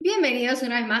Bienvenidos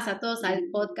una vez más a todos al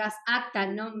podcast Acta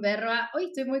Non Verba. Hoy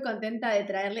estoy muy contenta de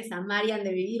traerles a Marian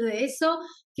de Vivir de Eso,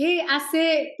 que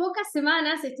hace pocas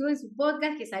semanas estuvo en su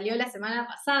podcast que salió la semana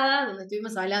pasada, donde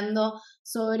estuvimos hablando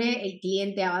sobre el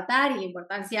cliente avatar y la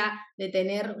importancia de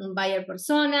tener un buyer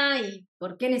persona y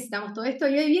por qué necesitamos todo esto.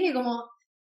 Y hoy viene como,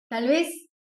 tal vez,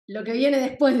 lo que viene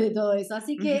después de todo eso.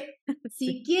 Así que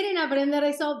si quieren aprender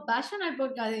eso, vayan al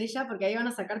podcast de ella porque ahí van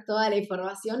a sacar toda la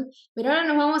información. Pero ahora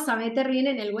nos vamos a meter bien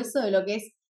en el hueso de lo que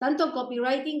es tanto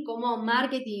copywriting como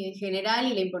marketing en general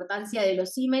y la importancia de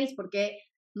los emails, porque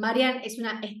Marian es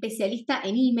una especialista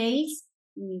en emails.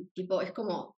 Tipo, es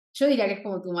como, yo diría que es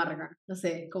como tu marca. No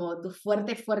sé, como tus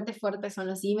fuertes son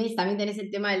los emails. También tenés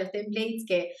el tema de los templates,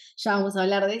 que ya vamos a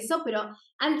hablar de eso. Pero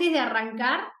antes de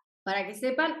arrancar, para que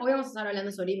sepan, hoy vamos a estar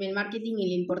hablando sobre email marketing y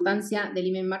la importancia del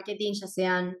email marketing, ya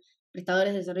sean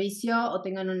prestadores de servicio o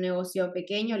tengan un negocio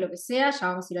pequeño, lo que sea, ya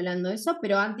vamos a ir hablando de eso,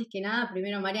 pero antes que nada,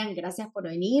 primero Marian, gracias por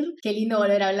venir, qué lindo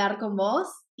volver a hablar con vos,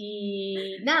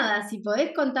 y nada, si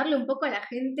podés contarle un poco a la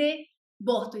gente,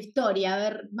 vos, tu historia, a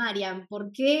ver, Marian,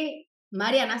 ¿por qué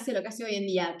Marian hace lo que hace hoy en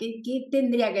día? ¿Qué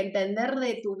tendría que entender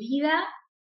de tu vida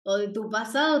o de tu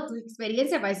pasado, tu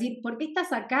experiencia para decir, ¿por qué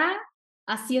estás acá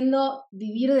haciendo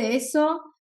vivir de eso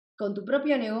con tu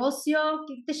propio negocio?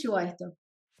 ¿Qué te llevó a esto?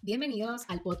 Bienvenidos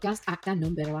al podcast Acta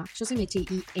Non Verba. Yo soy Mechi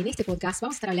y en este podcast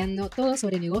vamos a estar hablando todo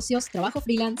sobre negocios, trabajo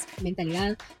freelance,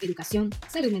 mentalidad, educación,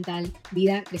 salud mental,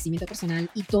 vida, crecimiento personal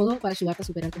y todo para ayudarte a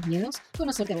superar tus miedos,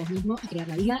 conocerte a vos mismo y crear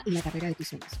la vida y la carrera de tus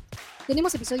sueños.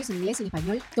 Tenemos episodios en inglés y en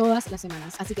español todas las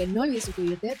semanas, así que no olvides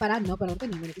suscribirte para no perderte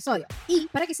ningún episodio. Y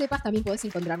para que sepas, también puedes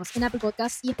encontrarnos en Apple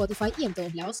Podcasts y Spotify y en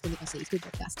todos lados donde conseguís tu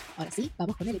podcast. Ahora sí,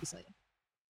 vamos con el episodio.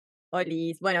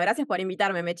 Olis, bueno, gracias por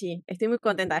invitarme, Mechi. Estoy muy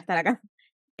contenta de estar acá.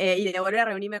 Y de volver a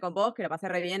reunirme con vos, que lo pasé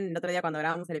re bien el otro día cuando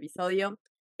grabamos el episodio.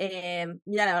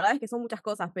 Mira, la verdad es que son muchas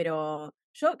cosas, pero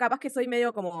yo capaz que soy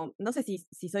medio como, no sé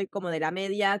si soy como de la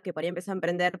media, que por ahí empezó a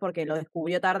emprender porque lo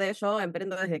descubrió tarde. Yo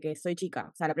emprendo desde que soy chica.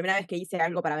 O sea, la primera vez que hice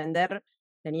algo para vender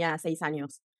tenía 6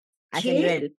 años, a ese ¿Qué?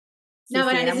 nivel. No, Sí,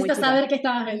 bueno, era muy necesito chica. saber qué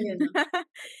estabas vendiendo.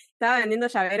 Estaba vendiendo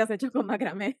llaveros hechos con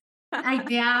macramé. Ay,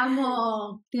 te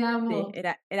amo, te Sí, amo.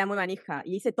 era muy manija.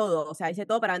 Y hice todo, o sea, hice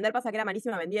todo para vender. Pasa que era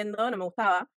malísima vendiendo, no me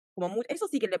gustaba. Eso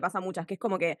sí que le pasa a muchas, que es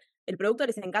como que el producto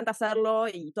les encanta hacerlo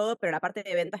y todo, pero la parte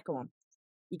de venta es como...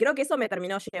 Y creo que eso me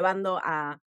terminó llevando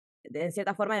en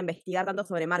cierta forma, a investigar tanto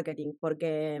sobre marketing,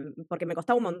 porque me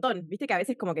costaba un montón. Viste que a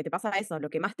veces como que te pasa eso, lo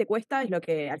que más te cuesta es lo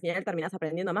que al final terminás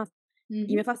aprendiendo más.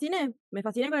 Y me fasciné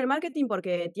con el marketing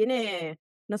porque tiene,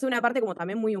 no sé, una parte como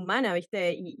también muy humana,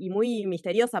 ¿viste? Y muy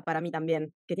misteriosa para mí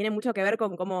también, que tiene mucho que ver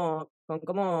con cómo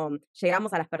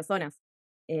llegamos a las personas.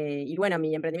 Y bueno,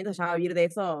 mi emprendimiento se llama Vivir de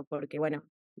Eso porque, bueno,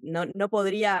 no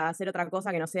podría hacer otra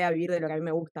cosa que no sea vivir de lo que a mí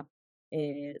me gusta.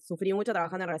 Sufrí mucho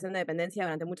trabajando en relación de dependencia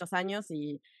durante muchos años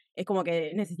y es como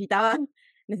que necesitaba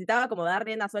como dar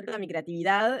rienda suelta a mi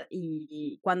creatividad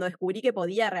y cuando descubrí que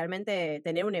podía realmente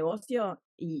tener un negocio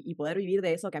y poder vivir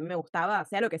de eso que a mí me gustaba,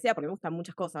 sea lo que sea, porque me gustan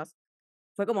muchas cosas,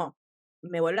 fue como,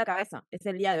 me voló la cabeza. Es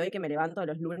el día de hoy que me levanto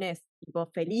los lunes tipo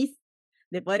feliz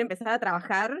de poder empezar a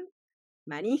trabajar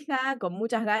manija, con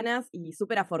muchas ganas y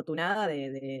súper afortunada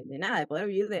de nada, de poder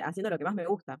vivir haciendo lo que más me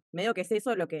gusta. Medio que es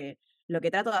eso lo que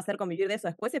trato de hacer con vivir de eso.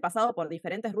 Después he pasado por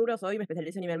diferentes rubros, hoy me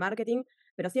especializo en email marketing,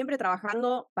 pero siempre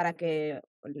trabajando para que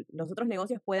los otros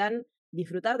negocios puedan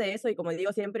disfrutar de eso y, como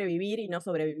digo, siempre vivir y no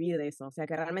sobrevivir de eso. O sea,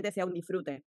 que realmente sea un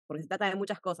disfrute, porque se trata de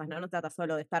muchas cosas, ¿no? No se trata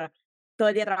solo de estar todo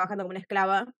el día trabajando como una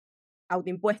esclava,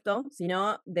 autoimpuesto,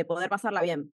 sino de poder pasarla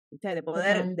bien, ¿viste?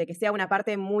 De que sea una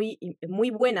parte muy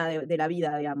buena de la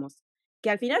vida, digamos. Que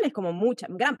al final es como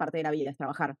gran parte de la vida es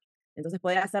trabajar. Entonces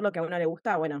poder hacer lo que a uno le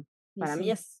gusta, bueno, para mí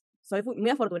soy muy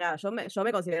afortunada, yo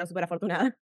me considero súper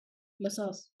afortunada. Lo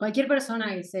sos. Cualquier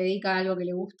persona que se dedica a algo que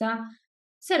le gusta,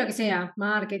 sea lo que sea,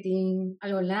 marketing,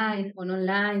 algo online o no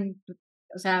online,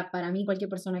 o sea, para mí cualquier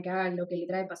persona que haga lo que le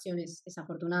trae pasión es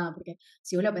afortunada, porque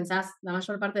si vos lo pensás, la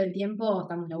mayor parte del tiempo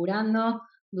estamos laburando,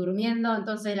 durmiendo,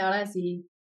 entonces la verdad es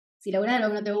si laburás de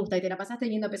algo que no te gusta y te la pasaste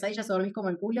teniendo pesadillas o dormís como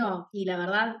el culo, y la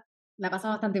verdad la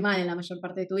pasás bastante mal en la mayor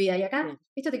parte de tu vida. Y acá, Sí.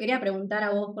 esto te quería preguntar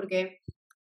a vos, porque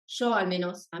yo al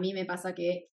menos, a mí me pasa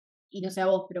que, y no sé a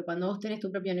vos, pero cuando vos tenés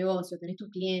tu propio negocio, tenés tus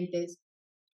clientes,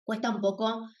 cuesta un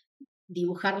poco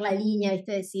dibujar la línea,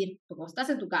 ¿viste? Decir, porque vos estás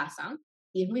en tu casa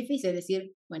y es muy difícil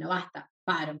decir, bueno, basta,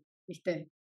 paro, ¿viste?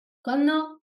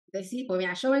 Cuando decís, pues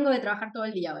mira, yo vengo de trabajar todo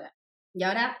el día ahora. Y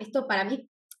ahora esto para mí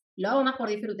lo hago más por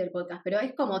disfrute del podcast, pero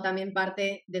es como también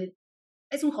parte de...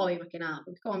 Es un hobby más que nada,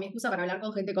 porque es como mi excusa para hablar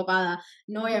con gente copada,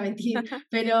 no voy a mentir,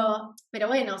 pero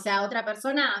bueno, o sea, otra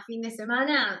persona a fin de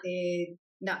semana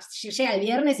no, llega el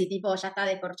viernes y tipo ya está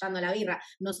descorchando la birra.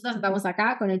 Nosotros estamos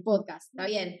acá con el podcast, está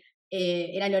bien.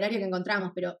 Era el horario que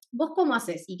encontramos, pero ¿vos cómo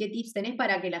haces y qué tips tenés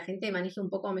para que la gente maneje un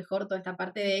poco mejor toda esta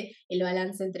parte de el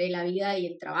balance entre la vida y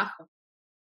el trabajo?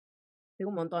 Tengo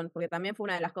un montón, porque también fue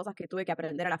una de las cosas que tuve que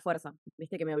aprender a la fuerza,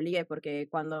 viste, que me obligué, porque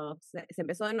cuando se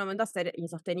empezó en un momento a ser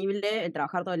insostenible el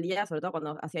trabajar todo el día, sobre todo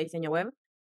cuando hacía diseño web,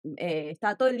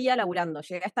 estaba todo el día laburando,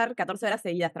 llegué a estar 14 horas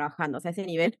seguidas trabajando, o sea, a ese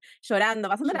nivel, llorando,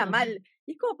 pasándola mal.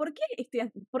 Y es como, ¿por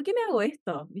qué me hago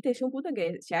esto? Viste, llegó un punto en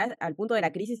que llegué al punto de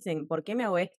la crisis en ¿por qué me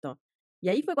hago esto? Y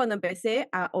ahí fue cuando empecé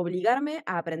a obligarme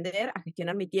a aprender a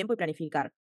gestionar mi tiempo y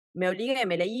planificar. Me obligué,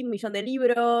 me leí un millón de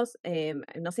libros,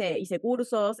 no sé, hice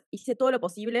cursos, hice todo lo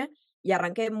posible y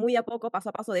arranqué muy a poco, paso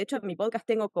a paso. De hecho, en mi podcast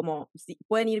tengo como, si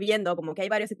pueden ir viendo, como que hay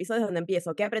varios episodios donde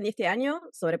empiezo. ¿Qué aprendí este año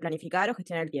sobre planificar o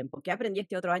gestionar el tiempo? ¿Qué aprendí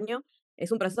este otro año?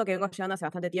 Es un proceso que vengo llevando hace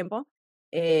bastante tiempo.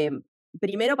 Eh,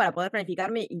 Primero, para poder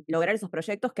planificarme y lograr esos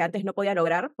proyectos que antes no podía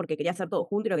lograr porque quería hacer todo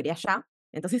junto y lo quería ya.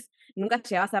 Entonces, nunca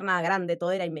llegaba a hacer nada grande,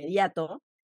 todo era inmediato.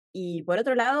 Y por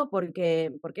otro lado,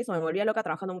 porque eso, me volvía loca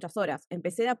trabajando muchas horas.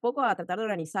 Empecé de a poco a tratar de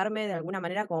organizarme de alguna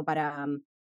manera como para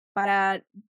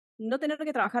no tener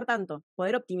que trabajar tanto,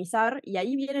 poder optimizar, y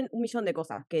ahí vienen un millón de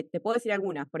cosas, que te puedo decir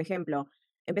algunas. Por ejemplo,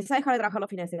 empecé a dejar de trabajar los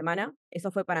fines de semana, eso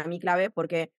fue para mí clave,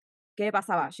 porque, ¿qué me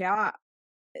pasaba? Llegaba,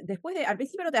 al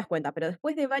principio no te das cuenta, pero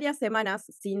después de varias semanas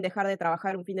sin dejar de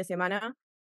trabajar un fin de semana,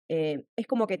 es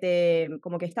como que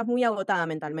estás muy agotada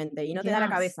mentalmente y Y no te da la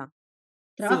quedás. cabeza.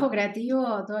 Trabajo Sí,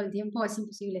 creativo todo el tiempo es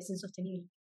imposible, es insostenible.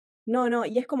 no, no,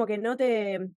 y es como que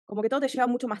como que todo te lleva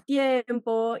mucho más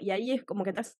tiempo, y ahí es como que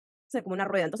entras en como una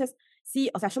rueda. Entonces, sí,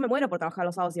 o sea, yo me muero por trabajar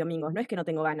los sábados y domingos, no es que no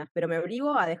tengo ganas, pero me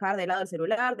obligo a dejar de lado el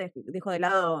celular, dejo de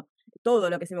lado todo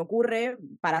lo que se me ocurre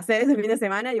para hacer ese fin de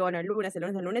semana, y bueno, el lunes,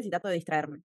 y trato de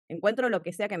distraerme. Encuentro lo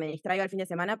que sea que me distraiga el fin de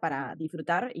semana para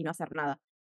disfrutar y no hacer nada.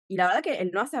 Y la verdad que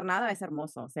el no hacer nada es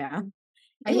hermoso, o sea,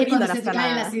 es Ahí muy es cuando lindo no se te hacer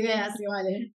caen las nada. ideas igual,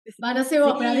 ¿eh? Va, no sé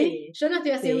vos, pero a mí, Sí, yo no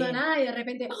estoy haciendo sí. nada y de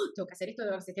repente, "Oh, tengo que hacer esto,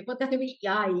 tengo que hacer este podcast, y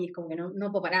ay, es como que no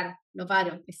puedo parar, no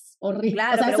paro, es horrible. O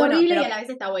Claro, sea, pero es bueno, horrible y a la vez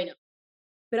está bueno.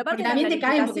 pero Porque aparte de la también te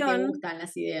caen porque te planificación. gustan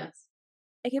las ideas.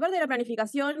 Es que parte de la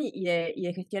planificación y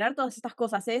de gestionar todas estas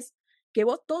cosas es que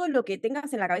vos todo lo que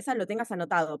tengas en la cabeza lo tengas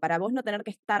anotado, para vos no tener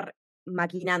que estar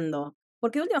maquinando.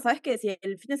 Porque de última, sabes que si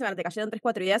el fin de semana te cayeron 3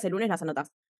 4 ideas, el lunes las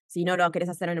anotas, si no lo querés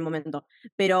hacer en el momento.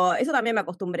 Pero eso también me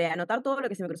acostumbré, a anotar todo lo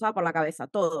que se me cruzaba por la cabeza,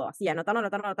 todo, así, anotarlo,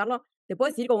 anotarlo, anotarlo. Te puedo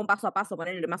decir como un paso a paso,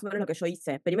 poner más o menos lo que yo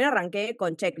hice. Primero arranqué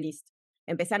con checklist.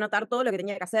 Empecé a anotar todo lo que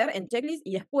tenía que hacer en checklist,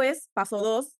 y después, paso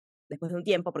 2, después de un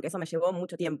tiempo, porque eso me llevó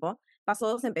mucho tiempo, paso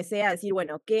 2, empecé a decir,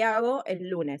 bueno, ¿qué hago el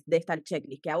lunes de esta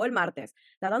checklist? ¿Qué hago el martes?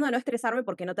 Tratando de no estresarme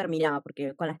porque no terminaba,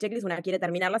 porque con las checklists una quiere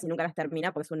terminarlas y nunca las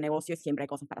termina porque es un negocio y siempre hay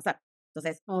cosas para hacer.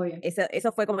 Entonces, Obvio.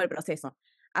 eso fue como el proceso.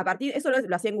 A partir, eso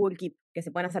lo hacía en Google Keep, que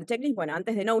se pueden hacer checklists, bueno,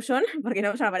 antes de Notion, porque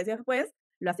Notion apareció después,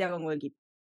 lo hacía con Google Keep.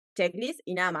 Checklist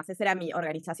y nada más, esa era mi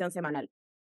organización semanal.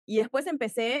 Y después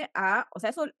empecé o sea,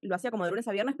 eso lo hacía como de lunes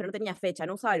a viernes, pero no tenía fecha,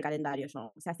 no usaba el calendario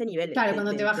yo. O sea, ese nivel Claro, de,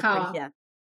 cuando te de bajaba. prolijidad.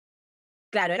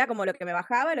 Claro, era como lo que me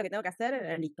bajaba, lo que tengo que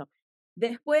hacer, listo.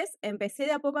 Después empecé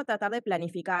de a poco a tratar de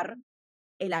planificar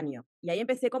el año. Y ahí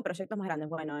empecé con proyectos más grandes.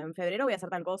 Bueno, en febrero voy a hacer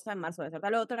tal cosa, en marzo voy a hacer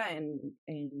tal otra, en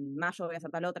mayo voy a hacer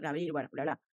tal otra, en abril, bueno, bla,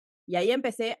 bla. Y ahí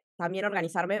empecé también a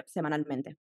organizarme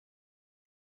semanalmente.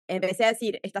 Empecé a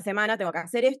decir, esta semana tengo que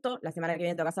hacer esto, la semana que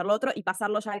viene tengo que hacer lo otro, y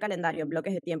pasarlo ya al calendario en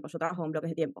bloques de tiempo. Yo trabajo en bloques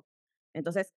de tiempo.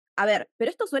 Entonces, a ver,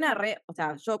 pero esto suena o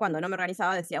sea, yo cuando no me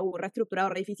organizaba decía, re estructurado,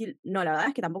 re difícil. No, la verdad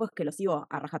es que tampoco es que lo sigo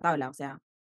a rajatabla. O sea,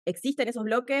 existen esos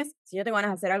bloques, si yo tengo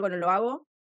ganas de hacer algo no lo hago,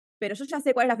 pero yo ya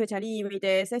sé cuál es la fecha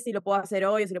límite, sé si lo puedo hacer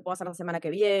hoy o si lo puedo hacer la semana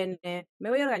que viene, me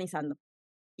voy organizando.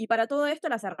 Y para todo esto,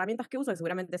 las herramientas que uso, que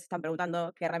seguramente se están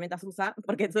preguntando qué herramientas usa,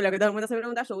 porque eso es lo que todo el mundo se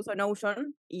pregunta, yo uso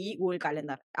Notion y Google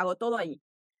Calendar. Hago todo ahí.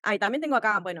 Ah, y también tengo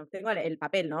acá, bueno, tengo el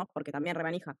papel, ¿no? Porque también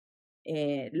remanija.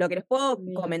 Lo que les puedo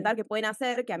Olvídate. comentar que pueden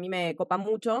hacer, que a mí me copa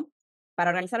mucho, para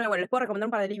organizarme, bueno, les puedo recomendar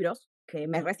un par de libros que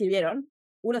me recibieron.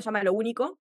 Uno se llama Lo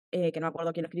Único, que no me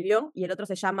acuerdo quién lo escribió, y el otro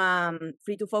se llama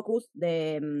Free to Focus,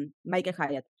 de Michael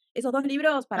Hyatt. Esos dos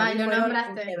libros para Ay, mí lo fueron un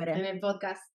nombraste quiebre. en el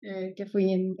podcast que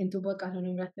fui en tu podcast, lo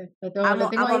nombraste. Lo Amo,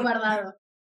 tengo ahí amo, guardado.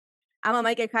 amo a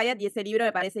Michael Hyatt, y ese libro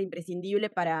me parece imprescindible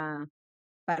para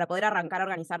poder arrancar a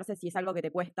organizarse si es algo que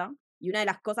te cuesta. Y una de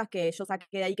las cosas que yo saqué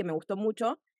de ahí que me gustó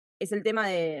mucho es el tema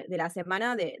de la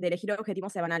semana, de elegir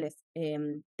objetivos semanales.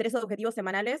 3 objetivos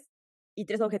semanales y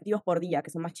 3 objetivos por día, que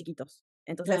son más chiquitos.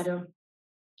 Entonces, Claro.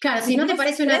 Claro, si si no te cumplís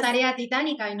parece una 3, tarea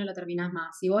titánica y no lo terminás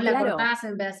más. Si vos la claro. cortás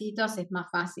en pedacitos es más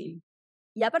fácil.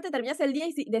 Y aparte terminás el día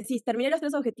y decís, terminé los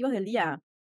 3 objetivos del día.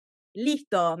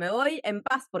 Listo, me voy en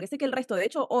paz, porque sé que el resto, de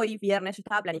hecho, hoy, viernes, yo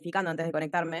estaba planificando antes de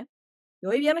conectarme.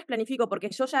 Hoy viernes planifico, porque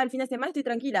yo ya el fin de semana estoy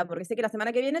tranquila, porque sé que la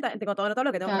semana que viene tengo todo anotado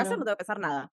lo que tengo que hacer, no Claro, tengo que hacer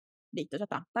nada. Listo, ya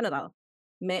está anotado.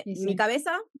 sí, Mi sí.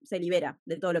 cabeza se libera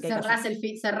de todo lo que hay que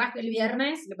hacer. Cerrás el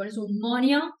viernes, le pones un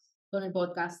moño con el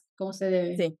podcast, como se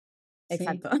debe. Sí, Sí.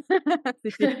 exacto.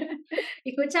 Sí, sí.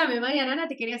 Escúchame, Marian, ahora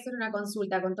te quería hacer una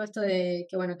consulta con todo esto de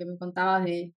que, bueno, que me contabas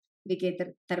de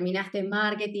que terminaste en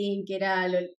marketing, que era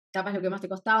capaz lo que más te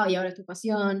costaba y ahora es tu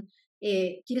pasión.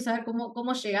 Quiero saber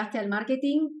cómo llegaste al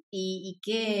marketing y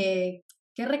qué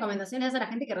recomendaciones das a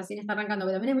la gente que recién está arrancando,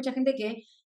 porque también hay mucha gente que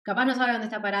capaz no sabe dónde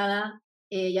está parada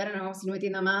y ahora nos vamos a ir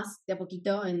metiendo más de a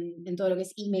poquito en todo lo que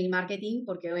es email marketing,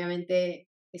 porque obviamente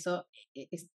eso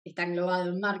está englobado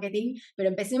en marketing, pero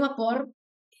empecemos por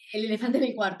el elefante en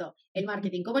el cuarto, el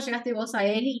marketing. ¿Cómo llegaste vos a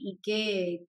él y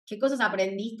qué cosas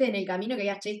aprendiste en el camino que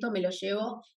digas, che, esto me lo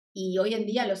llevo y hoy en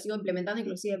día lo sigo implementando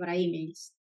inclusive para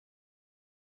emails?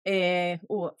 Fue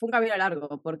un camino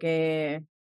largo, porque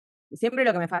siempre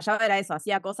lo que me fallaba era eso,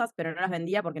 hacía cosas, pero no las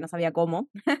vendía porque no sabía cómo,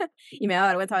 y me daba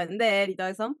vergüenza vender y todo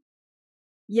eso.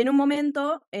 Y en un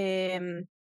momento,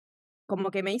 como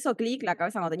que me hizo clic la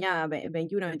cabeza cuando tenía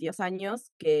 21, 22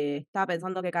 años, que estaba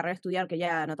pensando qué carrera estudiar,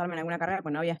 quería anotarme en alguna carrera,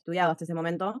 pues no había estudiado hasta ese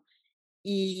momento.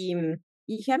 Y,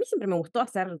 y dije, a mí siempre me gustó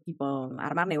hacer, tipo,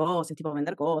 armar negocios, tipo,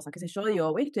 vender cosas, qué sé yo.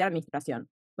 Digo, voy a estudiar administración.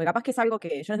 Porque capaz que es algo que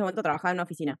yo en ese momento trabajaba en una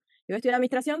oficina. Y voy a estudiar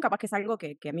administración, capaz que es algo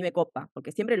que a mí me copa,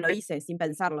 porque siempre lo hice sin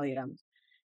pensarlo, digamos.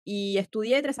 Y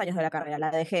estudié 3 años de la carrera,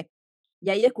 la dejé. Y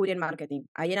ahí descubrí el marketing.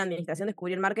 Ahí en administración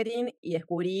descubrí el marketing y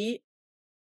descubrí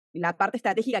la parte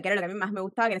estratégica, que era lo que a mí más me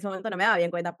gustaba, que en ese momento no me daba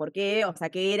bien cuenta por qué, o sea,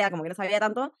 qué era, como que no sabía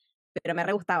tanto, pero me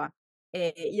re gustaba.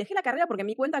 Y dejé la carrera porque me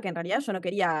di cuenta que en realidad yo no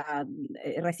quería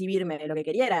recibirme, lo que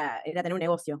quería era tener un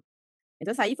negocio.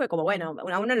 Entonces ahí fue como, bueno,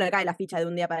 a uno no le cae la ficha de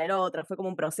un día para el otro, fue como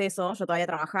un proceso, yo todavía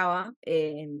trabajaba,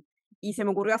 y se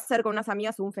me ocurrió hacer con unas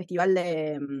amigas un festival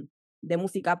de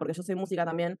música, porque yo soy música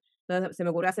también, entonces se me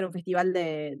ocurrió hacer un festival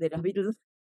de los Beatles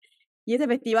y ese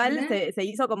festival Mirá, se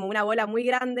hizo como una bola muy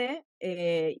grande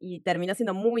y terminó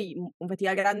siendo un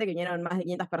festival grande que vinieron más de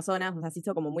 500 personas, o sea, se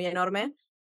hizo como muy enorme.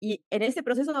 Y en ese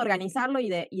proceso de organizarlo y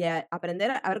de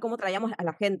aprender a ver cómo traíamos a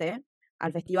la gente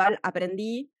al festival,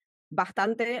 aprendí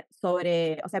bastante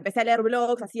sobre, o sea, empecé a leer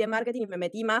blogs así de marketing y me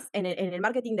metí más en el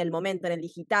marketing del momento, en el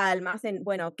digital, más en,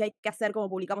 bueno, qué hay que hacer, cómo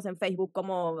publicamos en Facebook,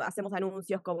 cómo hacemos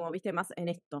anuncios, como, viste, más en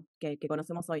esto que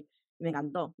conocemos hoy. Me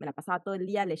encantó, me la pasaba todo el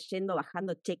día leyendo,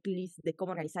 bajando checklists de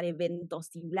cómo organizar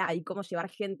eventos y bla, y cómo llevar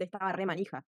gente, estaba re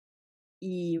manija.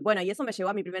 Y bueno, y eso me llevó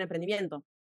a mi primer emprendimiento,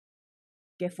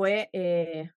 que fue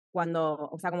cuando,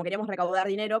 o sea, como queríamos recaudar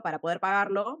dinero para poder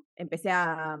pagarlo, empecé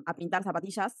a pintar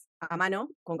zapatillas a mano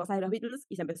con cosas de los Beatles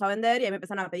y se empezó a vender y ahí me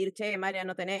empezaron a pedir, che, Marian,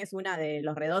 ¿no tenés una de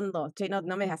Los Redondos? Che, no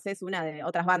me haces una de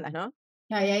otras bandas, ¿no?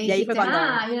 y ahí Y ahí fue dijiste, cuando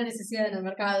hay una necesidad en el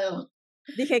mercado,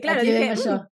 dije, claro, aquí dije, vengo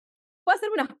yo. puedo hacer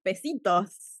unos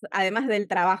pesitos, además del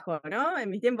trabajo, ¿no? En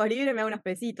mis tiempos libres me hago unos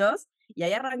pesitos. Y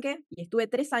ahí arranqué y estuve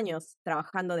 3 años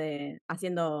trabajando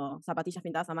haciendo zapatillas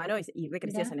pintadas a mano y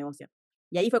recreció ese Mirá, negocio.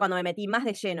 Y ahí fue cuando me metí más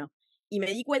de lleno. Y me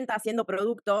di cuenta haciendo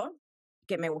producto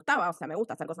que me gustaba, o sea, me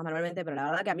gusta hacer cosas manualmente, pero la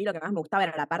verdad que a mí lo que más me gustaba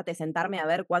era la parte de sentarme a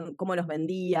ver cómo los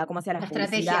vendía, cómo hacía la las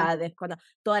estrategia. publicidades,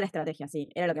 toda la estrategia, sí,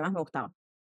 era lo que más me gustaba.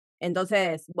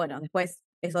 Entonces, bueno, después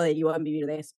eso derivó en vivir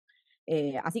de eso.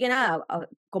 Así que nada,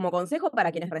 como consejo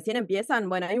para quienes recién empiezan,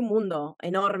 bueno, hay un mundo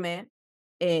enorme.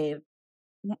 eh,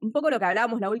 un poco lo que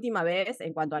hablábamos la última vez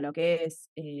en cuanto a lo que es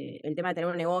el tema de tener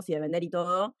un negocio y de vender y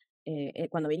todo,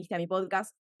 cuando viniste a mi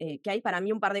podcast, que hay para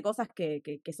mí un par de cosas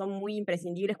que son muy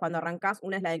imprescindibles cuando arrancas.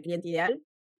 Una es la del cliente ideal,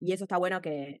 y eso está bueno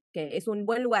que es un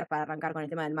buen lugar para arrancar con el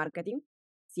tema del marketing,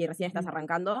 si recién estás Mm,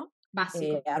 arrancando.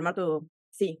 básico.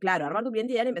 Sí, claro, armar tu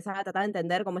cliente ideal y empezar a tratar de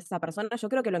entender cómo es esa persona. Yo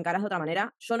creo que lo encarás de otra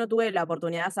manera. Yo no tuve la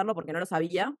oportunidad de hacerlo porque no lo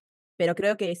sabía, pero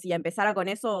creo que si empezara con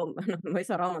eso, me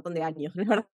hubiese ahorrado un montón de años, la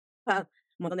verdad.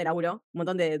 Un montón de laburo, un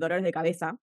montón de dolores de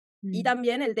cabeza. Y Mm,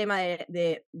 también el tema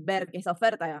de ver que esa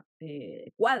oferta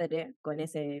cuadre con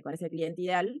ese cliente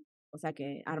ideal, o sea,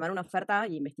 que armar una oferta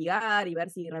y investigar y ver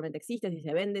si realmente existe, si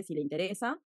se vende, si le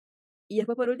interesa. Y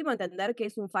después, por último, entender qué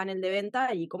es un funnel de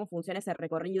venta y cómo funciona ese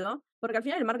recorrido, porque al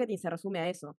final el marketing se resume a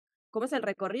eso. ¿Cómo es el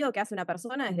recorrido que hace una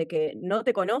persona desde que no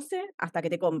te conoce hasta que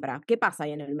te compra? ¿Qué pasa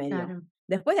ahí en el medio? claro.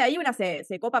 Después de ahí una se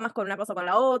copa más con una cosa o con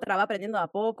la otra, va aprendiendo de a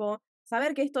poco.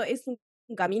 Saber que esto es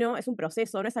un camino, es un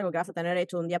proceso, no es algo que vas a tener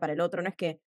hecho de un día para el otro, no es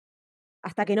que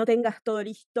hasta que no tengas todo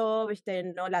listo, viste,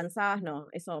 no lanzás, no,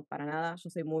 eso para nada. Yo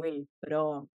soy muy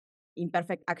pro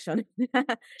imperfect action.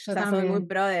 O Yo sea, soy muy también.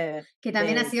 pro de, Que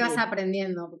también de así vas sí,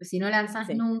 aprendiendo, porque si no lanzas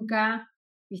sí. nunca.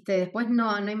 ¿Viste? Después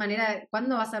no hay manera,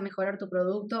 ¿cuándo vas a mejorar tu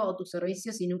producto o tu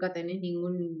servicio si nunca tenés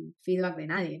ningún feedback de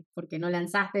nadie? Porque no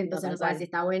lanzaste, No, entonces no tal sabes si cual.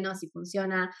 está bueno, si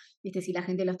funciona, ¿viste? Si la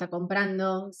gente lo está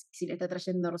comprando, si le está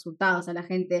trayendo resultados a la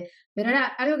gente. Pero ahora,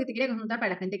 algo que te quería contar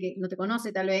para la gente que no te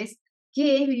conoce tal vez,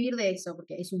 ¿qué es vivir de eso?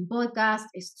 Porque es un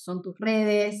podcast, son tus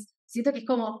redes. Siento que es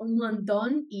como un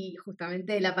montón y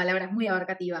justamente la palabra es muy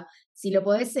abarcativa. Si lo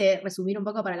podés resumir un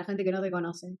poco para la gente que no te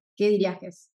conoce, ¿qué dirías que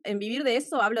es? En vivir de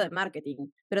eso hablo de marketing,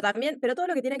 pero todo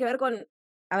lo que tiene que ver con,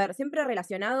 a ver, siempre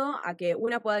relacionado a que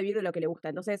una pueda vivir de lo que le gusta.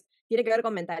 Entonces, tiene que ver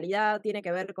con mentalidad, tiene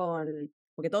que ver con,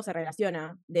 porque todo se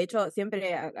relaciona. De hecho,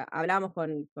 siempre hablábamos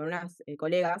con unas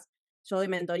colegas, yo doy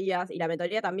mentorías, y la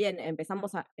mentoría también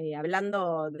empezamos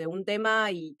hablando de un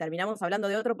tema y terminamos hablando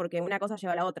de otro porque una cosa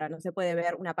lleva a la otra. No se puede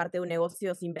ver una parte de un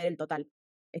negocio sin ver el total.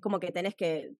 Es como que tenés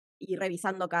que ir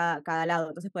revisando cada lado.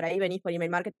 Entonces, por ahí venís por email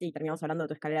marketing y terminamos hablando de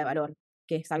tu escalera de valor,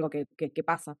 que es algo que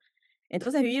pasa.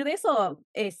 Entonces, vivir de eso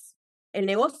es el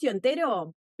negocio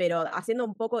entero, pero haciendo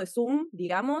un poco de zoom,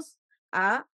 digamos,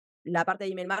 a la parte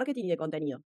de email marketing y de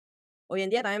contenido. Hoy en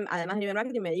día también, además de email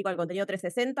marketing, me dedico al contenido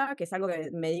 360, que es algo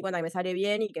que me di cuenta que me sale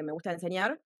bien y que me gusta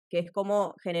enseñar, que es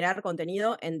cómo generar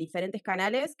contenido en diferentes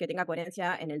canales que tenga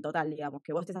coherencia en el total, digamos.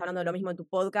 Que vos estés hablando de lo mismo en tu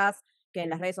podcast, que en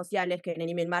las redes sociales, que en el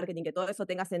email marketing, que todo eso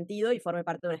tenga sentido y forme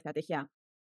parte de una estrategia.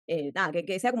 Nada,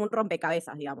 que sea como un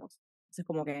rompecabezas, digamos. Eso es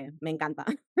como que me encanta.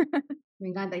 Me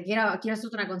encanta. Y quiero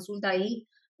hacerte una consulta ahí,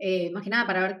 más que nada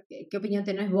para ver qué opinión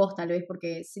tenés vos, tal vez,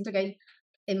 porque siento que hay,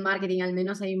 en marketing al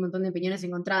menos, hay un montón de opiniones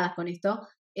encontradas con esto.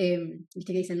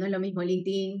 Viste que dicen, no es lo mismo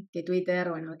LinkedIn que Twitter,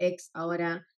 bueno, X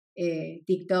ahora,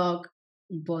 TikTok,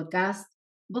 un podcast.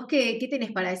 ¿Vos qué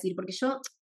tenés para decir? Porque yo,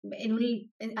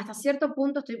 hasta cierto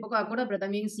punto estoy un poco de acuerdo, pero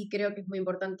también sí creo que es muy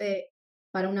importante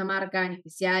para una marca en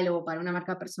especial o para una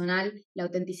marca personal la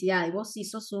autenticidad. Y vos si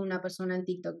sos una persona en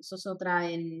TikTok, sos otra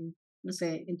en, no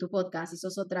sé, en tu podcast, si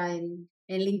sos otra en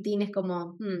LinkedIn, es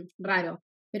como raro.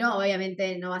 Pero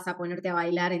obviamente no vas a ponerte a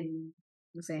bailar en,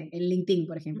 no sé, en LinkedIn,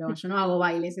 por ejemplo. Bueno, yo no hago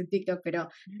bailes en TikTok, pero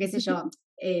qué sé yo.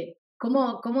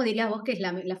 ¿Cómo dirías vos que es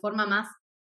la forma más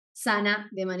sana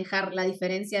de manejar la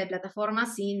diferencia de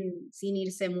plataformas sin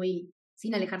irse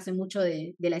sin alejarse mucho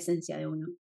de la esencia de uno?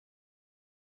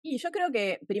 Y yo creo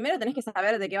que primero tenés que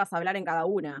saber de qué vas a hablar en cada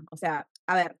una. O sea,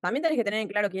 a ver, también tenés que tener en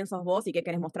claro quién sos vos y qué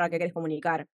querés mostrar, qué querés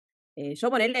comunicar. Yo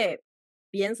ponerle,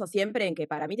 pienso siempre en que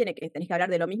para mí tenés que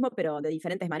hablar de lo mismo, pero de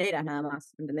diferentes maneras nada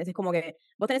más. ¿Entendés? Es como que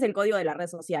vos tenés el código de la red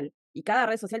social y cada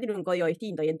red social tiene un código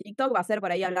distinto. Y en TikTok va a ser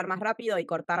por ahí hablar más rápido y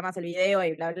cortar más el video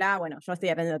y bla, bla. Bueno, yo estoy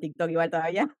aprendiendo TikTok igual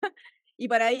todavía. Y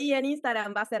por ahí en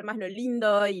Instagram va a ser más lo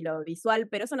lindo y lo visual,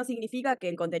 pero eso no significa que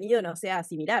el contenido no sea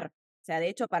similar. O sea, de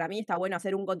hecho, para mí está bueno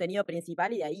hacer un contenido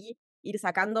principal y de ahí ir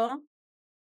sacando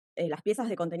las piezas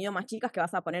de contenido más chicas que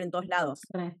vas a poner en todos lados.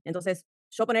 Re. Entonces,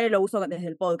 yo ponerle lo uso desde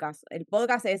el podcast. El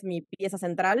podcast es mi pieza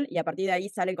central y a partir de ahí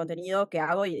sale el contenido que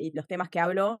hago y los temas que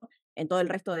hablo en todo el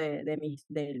resto de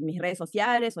mis redes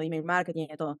sociales o email marketing y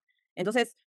de todo.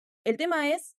 Entonces, el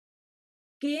tema es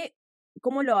que,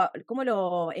 ¿cómo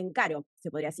lo encaro?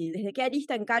 Se podría decir. ¿Desde qué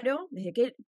arista encaro? ¿Desde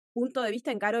qué punto de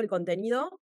vista encaro el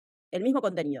contenido? El mismo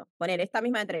contenido. Poner esta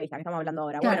misma entrevista que estamos hablando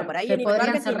ahora. Bueno, Claro, por ahí que en email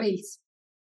podrían ser marketing reels,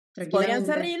 podrían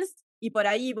ser tranquilamente. reels y por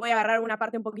ahí voy a agarrar una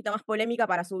parte un poquito más polémica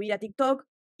para subir a TikTok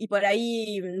y por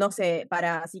ahí, no sé,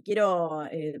 para si quiero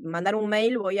mandar un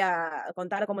mail voy a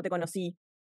contar cómo te conocí.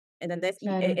 ¿Entendés? Y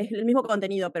Claro, es el mismo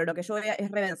contenido, pero lo que yo voy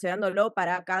es reversionándolo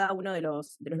para cada uno de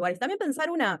los lugares. También pensar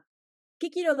 ¿qué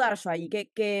quiero dar yo ahí?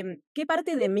 ¿Qué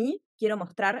parte de mí quiero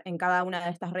mostrar en cada una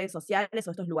de estas redes sociales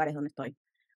o estos lugares donde estoy?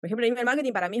 Por ejemplo, el email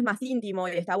marketing para mí es más íntimo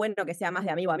y está bueno que sea más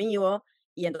de amigo a amigo,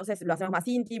 y entonces lo hacemos más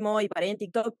íntimo, y para ahí en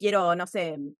TikTok quiero, no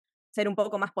sé, ser un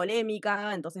poco más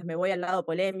polémica, entonces me voy al lado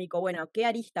polémico, bueno, qué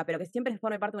arista, pero que siempre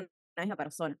forme parte de una misma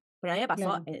persona. Pero a mí me pasó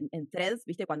claro. en Threads,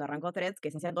 ¿viste? Cuando arrancó Threads, que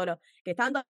se hacían que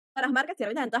estaban todas las marcas y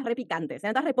ahorita eran todas re picantes,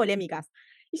 eran todas re polémicas.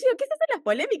 Y yo digo, ¿qué se hacen las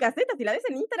polémicas estas? Si la ves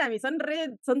en Instagram y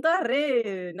son todas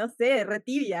re, no sé, re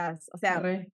tibias. O sea,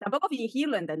 Re, tampoco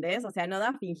fingirlo, ¿entendés? O sea, no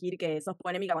da fingir que sos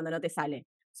polémica cuando no te sale.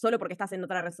 Solo porque estás en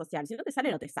otra red social. Si no te sale,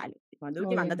 no te sale. Cuando de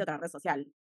última, andate obvio. a otra red social.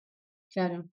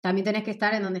 Claro, también tenés que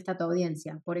estar en donde está tu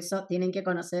audiencia. Por eso tienen que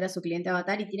conocer a su cliente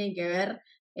avatar y tienen que ver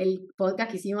el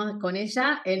podcast que hicimos con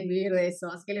ella, el vivir de eso.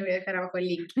 Así que les voy a dejar abajo el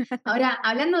link. Ahora,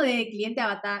 hablando de cliente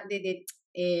avatar,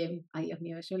 ay Dios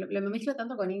mío, yo me mezclo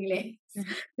tanto con inglés,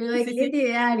 pero de Sí, sí. cliente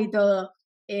ideal y todo,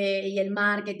 y el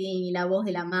marketing y la voz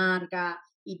de la marca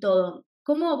y todo.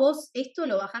 ¿Cómo vos esto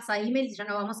lo bajás a email? Si ya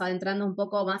nos vamos adentrando un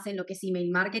poco más en lo que es email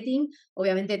marketing.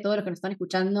 Obviamente todos los que nos están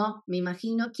escuchando, me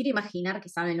imagino, quiero imaginar que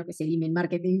saben lo que es el email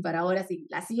marketing para ahora. Si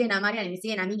la siguen a Marian y me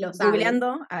siguen a mí, lo saben.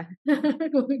 Googleando.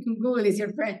 Google is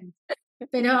your friend.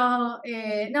 Pero,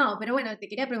 no, pero bueno, te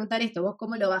quería preguntar esto, ¿vos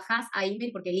cómo lo bajás a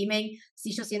email? Porque el email,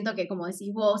 sí yo siento que como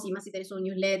decís vos, y más si tenés un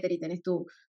newsletter y tenés tu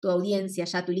audiencia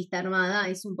ya, tu lista armada,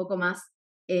 es un poco más,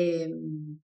 eh,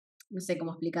 no sé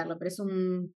cómo explicarlo, pero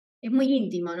es muy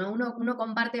íntimo, ¿no? Uno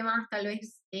comparte más tal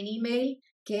vez en email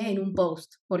que en un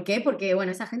post. ¿Por qué? Porque,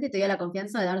 bueno, esa gente te dio la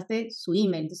confianza de darte su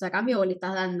email. Entonces, a cambio, vos le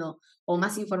estás dando o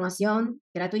más información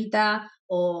gratuita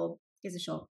o, qué sé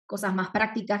yo, cosas más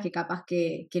prácticas que capaz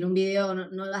que en un video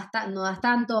no das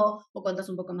tanto o contás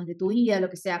un poco más de tu vida, lo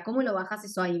que sea. ¿Cómo lo bajás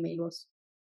eso a email vos?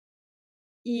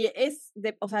 Y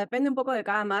o sea, depende un poco de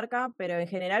cada marca, pero en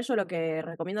general yo lo que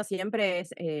recomiendo siempre es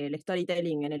el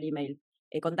storytelling en el email,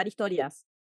 contar historias.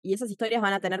 Y esas historias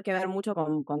van a tener que ver mucho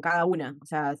con cada una. O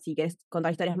sea, si querés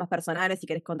contar historias más personales, si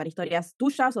querés contar historias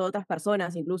tuyas o de otras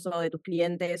personas, incluso de tus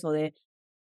clientes o de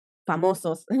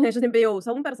famosos. Yo siempre digo,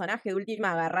 usa un personaje de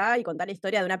última, agarrá y contar la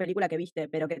historia de una película que viste,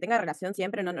 pero que tenga relación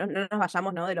siempre, no nos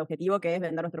vayamos, ¿no?, del objetivo que es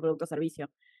vender nuestro producto o servicio.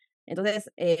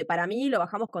 Entonces, para mí, lo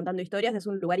bajamos contando historias, es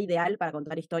un lugar ideal para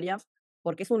contar historias,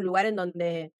 porque es un lugar en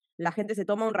donde la gente se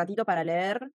toma un ratito para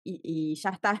leer y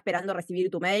ya está esperando recibir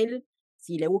tu mail,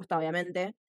 si le gusta,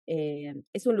 obviamente.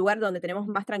 Es un lugar donde tenemos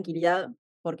más tranquilidad,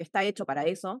 porque está hecho para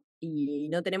eso, y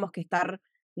no tenemos que estar,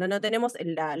 no tenemos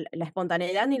la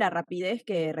espontaneidad ni la rapidez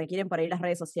que requieren por ahí las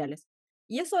redes sociales.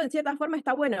 Y eso, en cierta forma,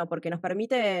 está bueno, porque nos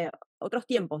permite otros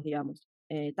tiempos, digamos,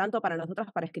 tanto para nosotros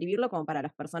para escribirlo como para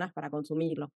las personas para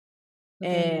consumirlo.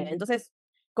 Totalmente. Entonces,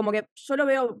 como que yo lo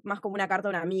veo más como una carta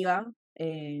a una amiga,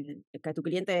 que tu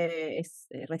cliente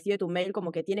recibe tu mail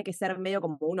como que tiene que ser medio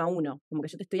como uno a uno, como que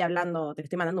yo te estoy hablando, te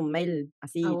estoy mandando un mail A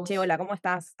así, che, vos. hola, ¿cómo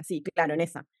estás? Así, claro, en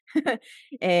esa.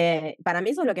 Para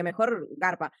mí eso es lo que mejor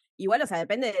garpa. Igual, o sea,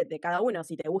 depende de cada uno,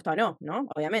 si te gusta o no, ¿no?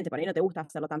 Obviamente, por ahí no te gusta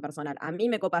hacerlo tan personal. A mí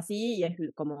me copa así y es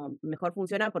como mejor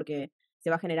funciona porque se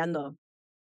va generando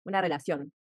una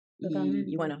relación. Y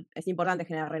Totalmente. bueno, es importante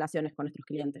generar relaciones con nuestros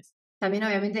clientes. También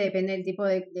obviamente depende del tipo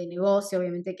de negocio,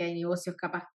 obviamente que hay negocios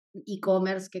capaz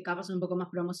e-commerce que capaz son un poco más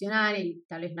promocional y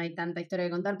tal vez no hay tanta historia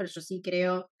que contar, pero yo sí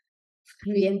creo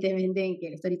evidentemente en que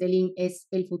el storytelling es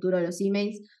el futuro de los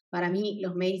emails. Para mí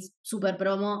los mails super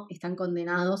promo están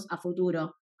condenados a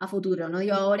futuro, no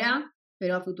digo ahora,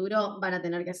 pero a futuro van a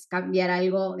tener que cambiar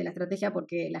algo de la estrategia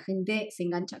porque la gente se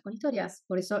engancha con historias,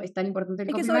 por eso es tan importante el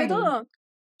Es que sobre copywriting. todo,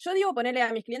 yo digo ponerle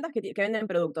a mis clientas que venden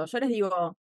productos, yo les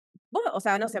digo, vos, o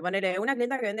sea, no sé, ponerle una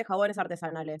clienta que vende jabones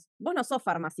artesanales. Vos no sos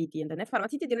Pharmacity, ¿entendés?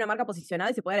 Pharmacity tiene una marca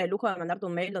posicionada y se puede dar el lujo de mandarte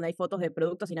un mail donde hay fotos de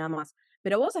productos y nada más.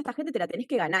 Pero vos a esta gente te la tenés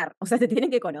que ganar, o sea, te tienen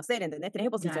que conocer, ¿entendés? Tenés que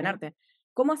Claro, posicionarte.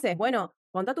 ¿Cómo haces? Bueno,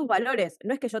 contá tus valores.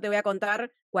 No es que yo te voy a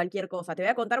contar cualquier cosa. Te voy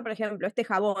a contar, por ejemplo, este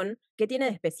jabón, qué tiene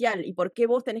de especial y por qué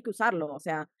vos tenés que usarlo. O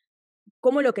sea,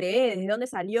 cómo lo creé, desde dónde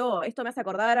salió, esto me hace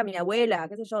acordar a mi abuela,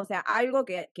 qué sé yo, o sea, algo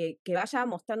que vaya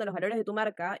mostrando los valores de tu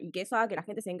marca y que eso haga que la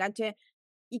gente se enganche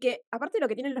y que, aparte de lo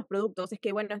que tienen los productos, es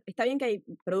que, bueno, está bien que hay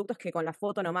productos que con la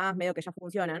foto nomás medio que ya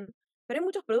funcionan, pero hay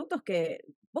muchos productos que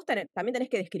vos también tenés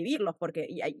que describirlos porque,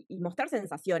 y mostrar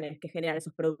sensaciones que generan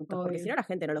esos productos, porque si obvio. no la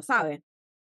gente no lo sabe.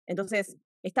 Entonces,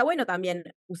 está bueno también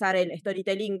usar el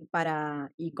storytelling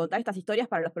y contar estas historias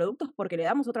para los productos porque le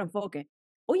damos otro enfoque.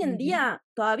 Hoy en Ujú. día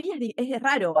todavía es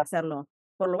raro hacerlo.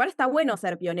 Por lugar está bueno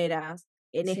ser pioneras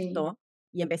en Sí. esto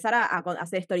y empezar a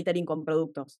hacer storytelling con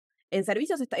productos. En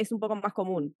servicios es un poco más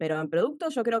común, pero en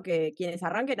productos yo creo que quienes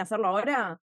arranquen a hacerlo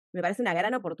ahora me parece una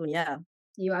gran oportunidad.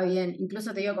 Y va bien.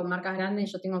 Incluso te digo, con marcas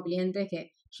grandes, yo tengo clientes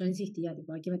que yo insistía,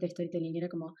 tipo, hay que meter storytelling. Era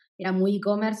como, era muy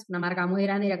e-commerce, una marca muy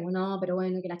grande, era como, no, pero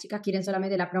bueno, que las chicas quieren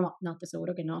solamente la promo. No, te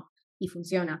aseguro que no. Y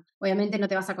funciona. Obviamente no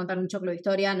te vas a contar un choclo de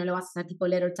historia, no lo vas a hacer tipo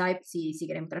letter type si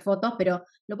querés mostrar fotos, pero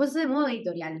lo puedes hacer de modo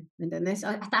editorial, ¿me entendés?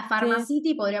 Hasta Sí,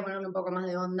 Pharmacity podría ponerle un poco más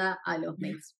de onda a los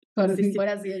mails, sí, sí, por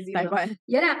así tal decirlo. cual.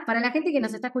 Y ahora, para la gente que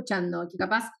nos está escuchando, que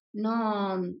capaz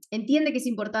no entiende que es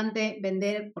importante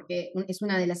vender porque es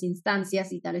una de las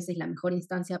instancias y tal vez es la mejor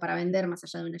instancia para vender más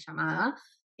allá de una llamada.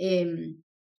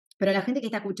 Pero la gente que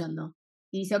está escuchando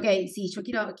y dice, ok, sí, yo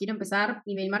quiero empezar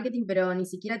email marketing, pero ni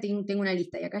siquiera tengo una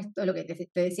lista. Y acá es todo lo que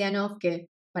te decía Nof, que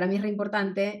para mí es re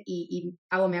importante y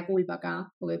hago mea culpa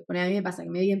acá, porque a mí me pasa que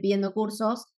me vienen pidiendo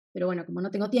cursos, pero bueno, como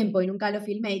no tengo tiempo y nunca lo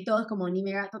filmé y todo, es como ni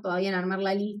me gasto todavía en armar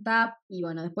la lista. Y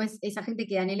bueno, después esa gente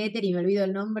queda en el éter y me olvido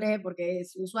el nombre porque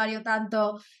es usuario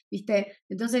tanto, ¿viste?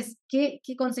 Entonces, ¿qué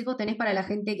consejos tenés para la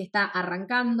gente que está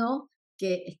arrancando,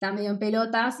 que está medio en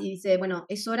pelotas y dice, bueno,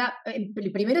 es hora,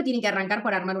 primero tiene que arrancar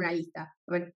por armar una lista,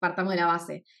 partamos de la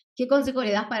base. ¿Qué consejo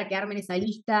le das para que armen esa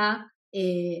lista?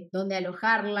 ¿Dónde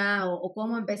alojarla o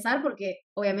cómo empezar? Porque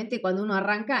obviamente cuando uno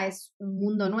arranca es un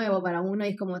mundo nuevo para uno y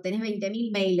es como tenés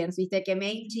 20.000 mailers, ¿viste? Que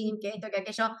MailChimp, que esto, que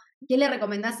aquello. ¿Qué le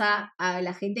recomendás a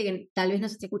la gente que tal vez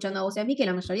nos esté escuchando a vos y a mí, que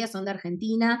la mayoría son de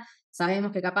Argentina?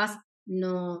 Sabemos que capaz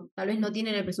tal vez no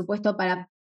tienen el presupuesto para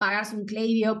pagarse un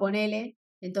Klaviyo, ponele.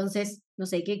 Entonces, no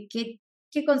sé,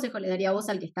 ¿qué consejo le daría a vos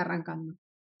al que está arrancando?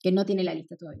 Que no tiene la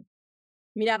lista todavía.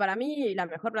 Mira, para mí la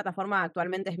mejor plataforma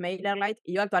actualmente es MailerLite,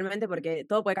 y yo actualmente porque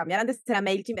todo puede cambiar. Antes era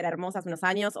MailChimp, era hermosa hace unos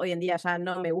años, hoy en día ya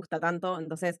no me gusta tanto,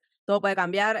 entonces todo puede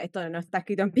cambiar, esto no está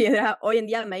escrito en piedra. Hoy en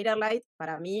día MailerLite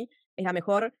para mí es la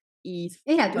mejor y ¿Es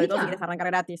sobre todo si quieres gratuita? arrancar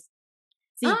gratis. Ah,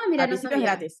 Sí, mira, al no principio es sabía.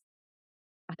 gratis.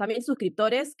 Hasta 1000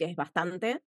 suscriptores, que es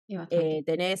bastante. Es bastante.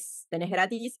 Tenés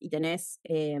gratis y tenés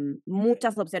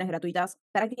muchas opciones gratuitas,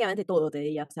 prácticamente todo te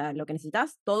diría, o sea, lo que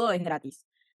necesitas, todo es gratis.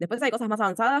 Después hay cosas más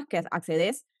avanzadas que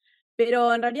accedes,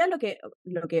 pero en realidad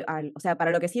o sea,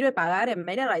 para lo que sirve pagar en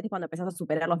MailerLite es cuando empezás a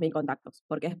superar los 1000 contactos,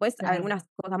 porque después hay Claro. algunas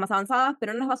cosas más avanzadas,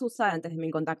 pero no las vas a usar antes de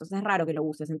 1000 contactos, es raro que lo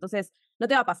uses, entonces no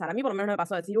te va a pasar. A mí por lo menos no me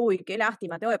pasó de decir, uy, qué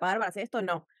lástima, tengo que pagar para hacer esto,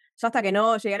 no. Yo hasta que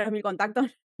no llegué a los 1000 contactos,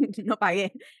 no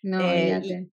pagué. No, Eh, y,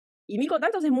 olvídate. y 1000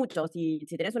 contactos es mucho. Si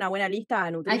tenés una buena lista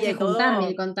Hay nutrida que y juntar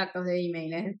 1000 todo, contactos de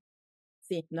email, ¿eh?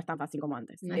 sí, no es tan fácil como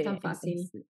antes. No es tan fácil. No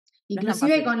es tan Inclusive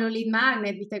fácil. con un lead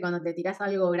magnet, viste, cuando te tirás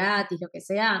algo gratis, lo que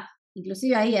sea,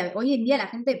 inclusive ahí, hoy en día la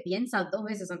gente piensa 2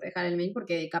 veces antes de dejar el mail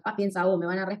porque capaz piensa, me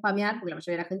van a respamear, porque la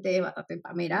mayoría de la gente es bastante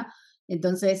spamera.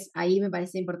 Entonces ahí me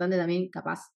parece importante también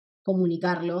capaz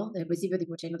comunicarlo desde el principio,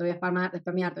 tipo, che, no te voy a spamear,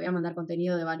 te voy a mandar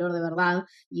contenido de valor de verdad.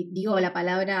 Y digo la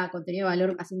palabra contenido de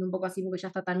valor haciendo un poco así porque ya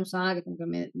está tan usada que como que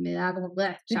me da como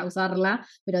ya usarla,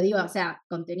 pero digo, o sea,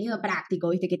 contenido práctico,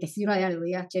 viste, que te sirva de algo,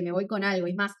 digas, che, me voy con algo,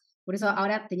 es más, por eso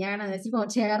ahora tenía ganas de decir como,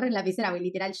 che, agarren la lapicera, porque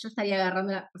literal yo estaría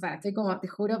agarrando o sea, estoy como, te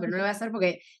juro, pero no lo voy a hacer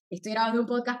porque estoy grabando un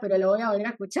podcast, pero lo voy a volver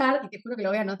a escuchar y te juro que lo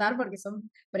voy a anotar porque son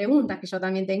preguntas que yo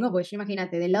también tengo, porque yo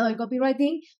imagínate, del lado del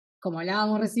copywriting, como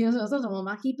hablábamos recién nosotros, somos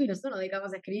más hippies, nosotros nos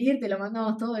dedicamos a escribir, te lo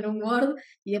mandamos todo en un Word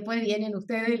y después vienen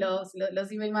ustedes,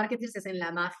 los email marketers, hacen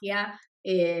la magia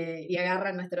y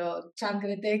agarran nuestro chunk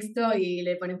de texto y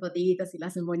le ponen fotitos y lo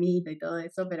hacen bonito y todo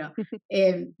eso, pero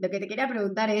lo que te quería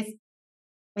preguntar es,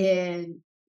 eh,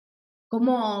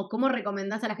 ¿cómo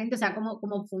recomendás a la gente? O sea,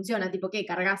 ¿cómo funciona? Tipo, ¿qué?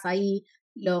 ¿Cargas ahí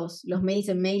los mails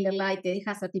en MailerLite? ¿Te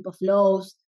deja hacer tipo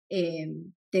flows? Eh,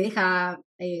 ¿Te deja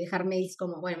dejar mails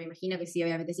como, bueno, me imagino que sí,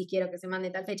 obviamente sí quiero que se mande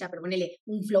tal fecha, pero ponele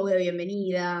un flow de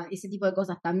bienvenida, ese tipo de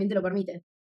cosas, ¿también te lo permite?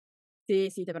 Sí,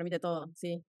 sí, te permite todo,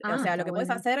 sí. O Ah, sea, lo está que podés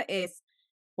bueno. hacer es,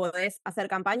 podés hacer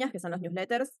campañas, que son los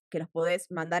newsletters, que los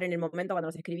podés mandar en el momento cuando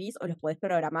los escribís, o los podés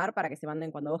programar para que se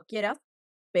manden cuando vos quieras,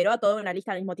 pero a toda una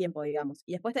lista al mismo tiempo, digamos.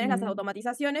 Y después tenés las Mm,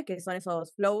 automatizaciones, que son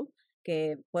esos flows,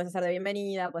 que puedes hacer de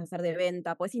bienvenida, puedes hacer de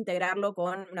venta, puedes integrarlo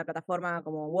con una plataforma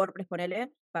como WordPress,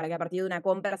 ponele, para que a partir de una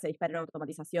compra se dispare una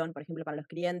automatización, por ejemplo, para los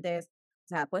clientes. O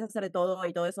sea, puedes hacer de todo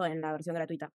y todo eso en la versión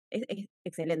gratuita. Es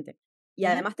excelente. Y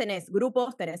mira, además tenés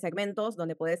grupos, tenés segmentos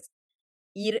donde podés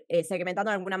ir segmentando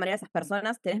de alguna manera a esas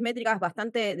personas. Tenés métricas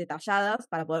bastante detalladas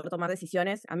para poder tomar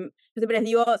decisiones. Yo siempre les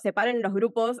digo, separen los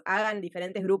grupos, hagan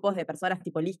diferentes grupos de personas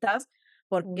tipo listas,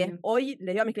 porque obvio. hoy,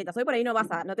 les digo a mis clientes, hoy por ahí no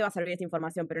te va a servir esta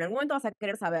información, pero en algún momento vas a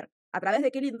querer saber a través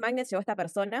de qué lead magnet llegó esta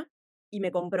persona y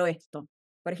me compró esto.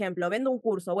 Por ejemplo, vendo un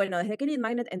curso. Bueno, ¿desde qué lead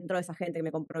magnet entró esa gente que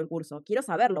me compró el curso? Quiero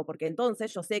saberlo, porque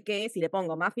entonces yo sé que si le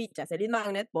pongo más fichas a ese lead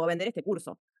magnet, puedo vender este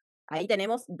curso. Ahí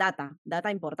tenemos data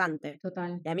importante.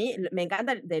 Total. Y a mí me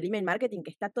encanta del email marketing que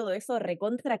está todo eso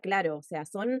recontra claro. O sea,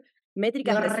 son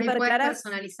métricas Lo re súper puedes claras.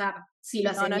 personalizar si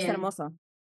lo No, haces no, es bien. hermoso.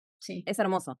 Sí. Es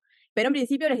hermoso. Pero en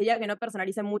principio les diría que no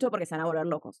personalicen mucho porque se van a volver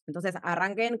locos. Entonces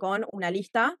arranquen con una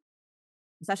lista.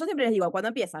 O sea, yo siempre les digo, cuando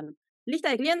empiezan, lista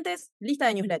de clientes, lista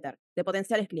de newsletter, de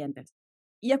potenciales clientes.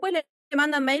 Y después le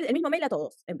mandan mail, el mismo mail a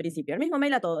todos, en principio. El mismo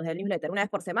mail a todos del newsletter, una vez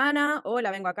por semana. Hola,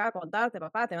 vengo acá a contarte,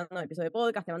 papá, te mando un episodio de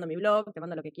podcast, te mando mi blog, te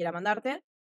mando lo que quiera mandarte.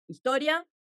 Historia,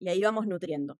 y ahí vamos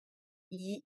nutriendo.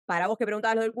 Y para vos que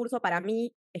preguntabas lo del curso, para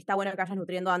mí está bueno que vayas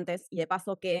nutriendo antes y de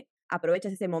paso que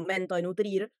aproveches ese momento de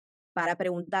nutrir para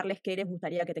preguntarles qué les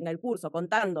gustaría que tenga el curso,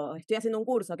 contando, estoy haciendo un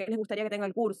curso, qué les gustaría que tenga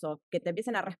el curso, que te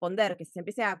empiecen a responder, que se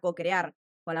empiece a co-crear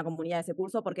con la comunidad de ese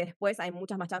curso, porque después hay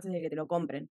muchas más chances de que te lo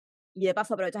compren. Y de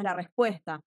paso aprovechas la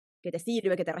respuesta, que te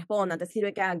sirve, que te respondan, te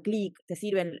sirve que hagan clic, te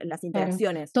sirven las Claro.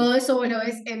 interacciones. Todo eso vos lo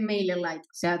ves en MailerLite.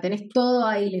 O sea, tenés todo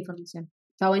ahí la información.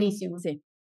 Está buenísimo. Sí.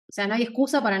 O sea, no hay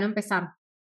excusa para no empezar.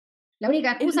 La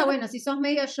única Es excusa, lo que... bueno, si sos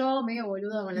medio yo, medio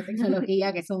boludo con la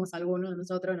tecnología, que somos algunos de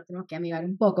nosotros, nos tenemos que amigar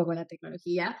un poco con la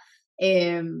tecnología.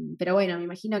 Pero bueno, me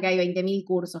imagino que hay 20.000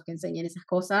 cursos que enseñan esas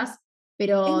cosas. Es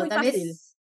Pero muy tal fácil. vez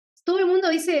todo el mundo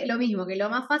dice lo mismo, que lo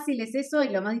más fácil es eso y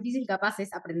lo más difícil capaz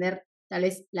es aprender tal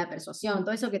vez la persuasión,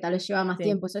 todo eso que tal vez lleva más Sí.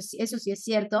 tiempo, eso sí es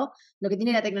cierto. Lo que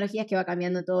tiene la tecnología es que va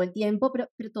cambiando todo el tiempo, pero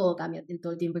todo cambia en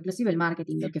todo el tiempo, inclusive el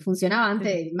marketing. Lo que funcionaba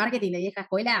antes, Sí. el marketing de vieja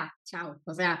escuela, chao.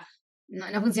 O sea,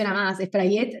 no funciona más.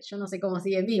 Sprayet, yo no sé cómo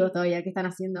siguen vivos todavía, qué están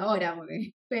haciendo ahora.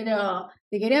 Pero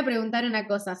te quería preguntar una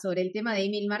cosa sobre el tema de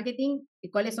email marketing.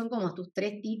 ¿Cuáles son como tus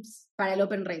 3 tips para el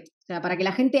open rate? O sea, para que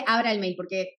la gente abra el mail,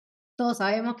 porque todos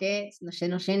sabemos que nos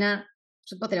llena.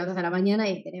 Vos te levantas a la mañana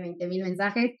y tenés 20.000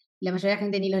 mensajes y la mayoría de la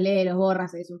gente ni los lee, los borra,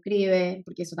 se desuscribe,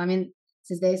 porque eso también,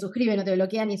 si se te desuscribe, no te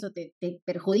bloquean y eso te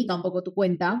perjudica un poco tu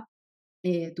cuenta, tu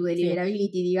Sí.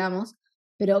 deliverability, digamos.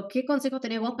 Pero, ¿qué consejos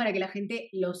tenés vos para que la gente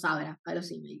los abra a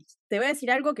los emails? Te voy a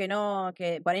decir algo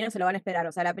que por ahí no se lo van a esperar.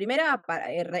 O sea, la primera,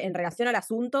 en relación al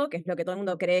asunto, que es lo que todo el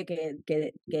mundo cree que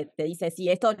te dice, sí,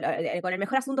 esto, con el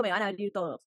mejor asunto me van a abrir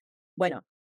todos. Bueno,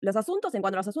 los asuntos, en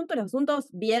cuanto a los asuntos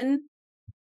bien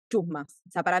chusmas.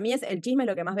 O sea, para mí el chisme es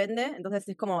lo que más vende, entonces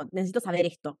es como, necesito saber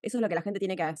esto. Eso es lo que la gente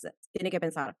tiene que hacer, tiene que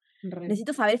pensar. Re.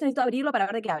 Necesito saber esto, necesito abrirlo para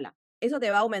ver de qué habla. Eso te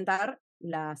va a aumentar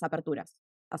las aperturas.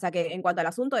 O sea que en cuanto al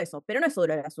asunto, eso. Pero no es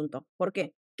solo el asunto. ¿Por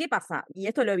qué? ¿Qué pasa? Y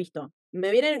esto lo he visto.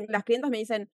 Me vienen las clientas me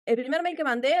dicen, el primer mail que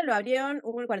mandé lo abrieron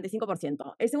un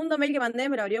 45%. El segundo mail que mandé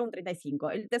me lo abrió un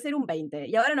 35%. El tercero un 20%.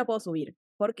 Y ahora no puedo subir.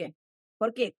 ¿Por qué?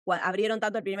 ¿Por qué abrieron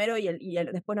tanto el primero y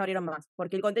después no abrieron más?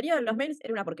 Porque el contenido de los mails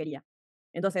era una porquería.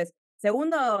 Entonces,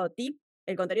 segundo tip,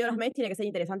 el contenido de los mails tiene que ser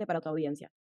interesante para tu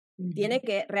audiencia. Tiene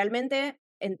que realmente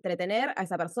entretener a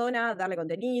esa persona, darle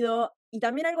contenido y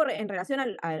también algo en relación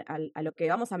a lo que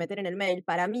vamos a meter en el mail.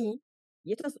 Para mí,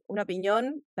 y esto es una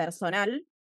opinión personal,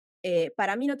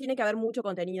 para mí no tiene que haber mucho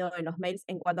contenido en los mails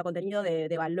en cuanto a contenido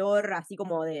de valor, así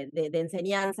como de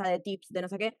enseñanza, de tips, de no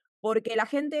sé qué, porque la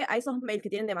gente a esos mails que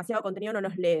tienen demasiado contenido no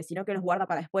los lee, sino que los guarda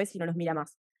para después y no los mira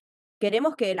más.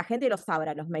 Queremos que la gente los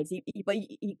abra, los mails.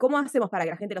 ¿Y cómo hacemos para que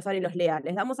la gente los abra y los lea?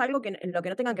 Les damos algo en lo que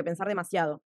no tengan que pensar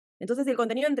demasiado. Entonces, el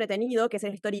contenido entretenido, que es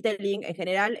el storytelling en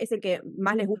general, es el que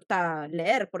más les gusta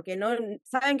leer, porque no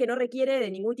saben que no requiere de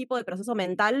ningún tipo de proceso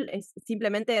mental, es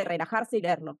simplemente relajarse y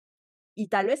leerlo. Y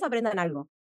tal vez aprendan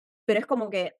algo, pero es como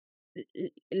que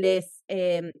les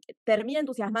termina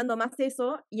entusiasmando más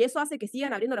eso, y eso hace que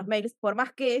sigan abriendo los mails, por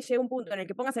más que llegue un punto en el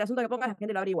que pongas el asunto que pongas, la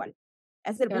gente lo abre igual.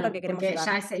 Ese es el punto al Claro, que queremos porque llegar.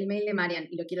 ya es el mail de Marian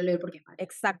y lo quiero leer porque es Marian.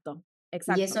 Exacto, Y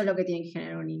eso exacto. es lo que tiene que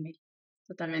generar un email.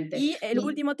 Totalmente. Y el Y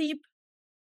último tip,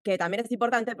 que también es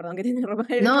importante, perdón que te interrumpa,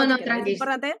 el no, último no, tip que también es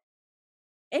tranqui. importante,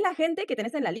 es la gente que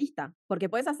tenés en la lista, porque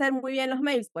puedes hacer muy bien los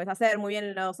mails, puedes hacer muy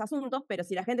bien los asuntos, pero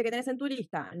si la gente que tenés en tu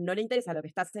lista no le interesa lo que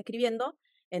estás escribiendo,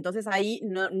 entonces ahí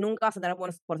nunca vas a tener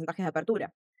buenos porcentajes de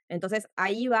apertura. Entonces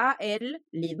ahí va el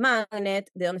lead magnet,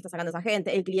 de dónde está sacando esa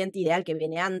gente, el cliente ideal que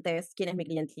viene antes, quién es mi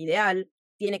cliente ideal,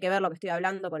 tiene que ver lo que estoy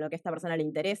hablando con lo que a esta persona le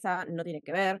interesa, no tiene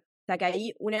que ver. O sea que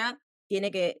ahí una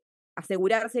tiene que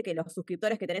asegurarse que los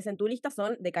suscriptores que tenés en tu lista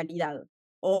son de calidad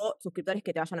o suscriptores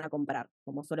que te vayan a comprar,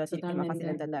 como suelo decir, que es más fácil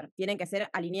de Totalmente. entender. Tienen que ser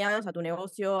alineados a tu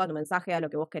negocio, a tu mensaje, a lo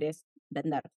que vos querés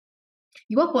vender.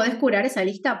 ¿Y vos podés curar esa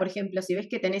lista? Por ejemplo, si ves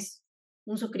que tenés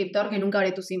un suscriptor que nunca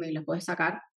abre tus emails, ¿los podés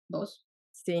sacar vos?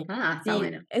 Sí, Ah, está sí,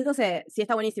 bueno. eso sí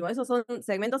está buenísimo. Esos son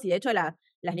segmentos y de hecho las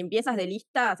limpiezas de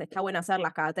listas está bueno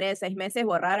hacerlas cada 3, 6 meses,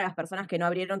 borrar a las personas que no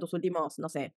abrieron tus últimos, no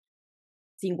sé,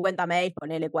 50 mails,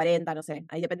 ponele 40, no sé,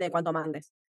 ahí depende de cuánto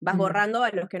mandes. Vas borrando a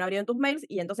los que no abrieron tus mails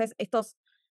y entonces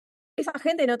esa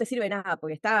gente no te sirve nada,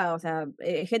 porque está, o sea,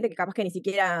 gente que capaz que ni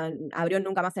siquiera abrió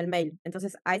nunca más el mail.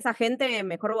 Entonces, a esa gente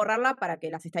mejor borrarla para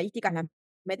que las estadísticas, las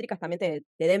métricas también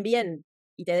te den bien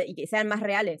y que sean más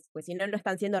reales, pues si no, no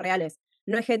están siendo reales.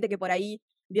 No es gente que por ahí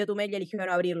vio tu mail y eligió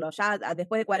no abrirlo. Ya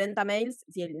después de 40 mails,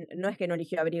 no es que no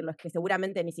eligió abrirlo, es que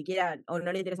seguramente ni siquiera o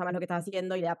no le interesa más lo que estás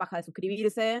haciendo y le da paja de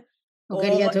suscribirse, O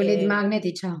quería o tu lead magnet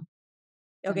y chao.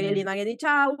 o quería el lead También. magnet y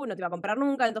chau, no te va a comprar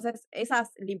nunca. Entonces,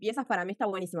 esas limpiezas para mí está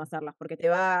buenísimo hacerlas, porque te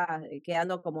va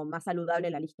quedando como más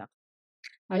saludable la lista.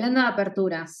 Hablando de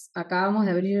aperturas, acabamos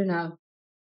de abrir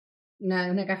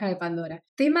una caja de Pandora.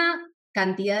 Tema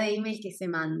cantidad de emails que se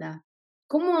manda.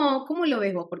 ¿Cómo lo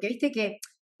ves vos? Porque viste que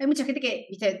hay mucha gente que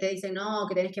viste, te dice no,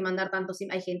 que tenés que mandar tantos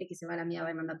emails. Hay gente que se va a la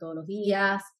mierda y manda todos los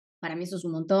días. Para mí eso es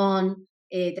un montón.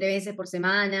 3 veces por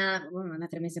semana. Bueno, mandas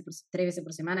 3 veces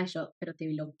por semana. Y yo, pero te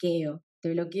bloqueo.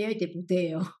 Te bloqueo y te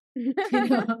puteo.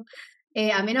 Pero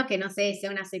a menos que, no sé,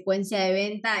 sea una secuencia de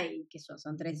venta y que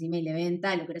son 3 emails de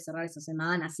venta, y lo querés cerrar esa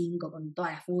semana, 5 con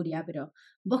toda la furia, pero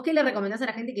 ¿vos qué le recomendás a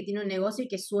la gente que tiene un negocio y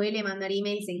que suele mandar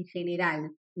emails en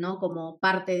general, ¿no? Como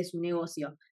parte de su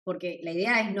negocio. Porque la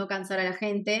idea es no cansar a la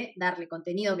gente, darle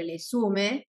contenido que le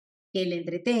sume, que le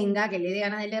entretenga, que le dé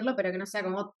ganas de leerlo, pero que no sea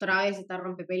como otra vez esta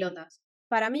rompepelotas.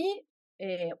 Para mí,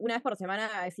 una vez por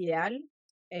semana es ideal.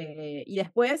 Y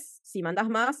después, si mandás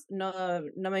más,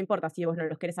 no me importa si vos no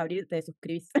los querés abrir, te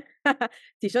suscribís.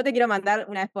 Si yo te quiero mandar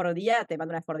una vez por día, te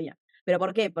mando una vez por día. ¿Pero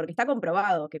por qué? Porque está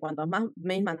comprobado que cuantos más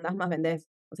mails mandás, más vendés.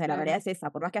 O sea, la Claro. realidad es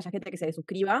esa. Por más que haya gente que se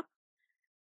suscriba,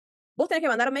 vos tenés que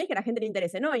mandar mails que a la gente le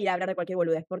interese, no ir a hablar de cualquier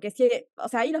boludez. Porque si, o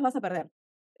sea, ahí los vas a perder.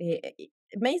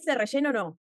 Mails de relleno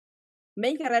no.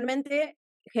 Mails que realmente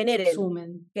generen,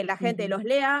 Sumen. que la gente Ujú. los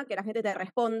lea, que la gente te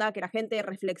responda, que la gente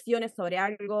reflexione sobre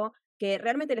algo, que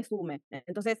realmente le sume.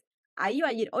 Entonces, ahí va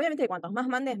a ir. Obviamente, cuantos más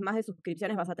mandes, más de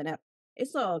suscripciones vas a tener.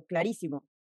 Eso, clarísimo.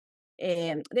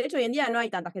 De hecho, hoy en día no hay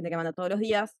tanta gente que manda todos los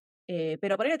días,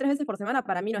 pero por ahí 3 veces por semana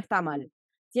para mí no está mal.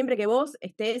 Siempre que vos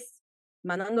estés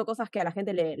mandando cosas que a la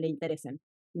gente le interesen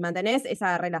y mantenés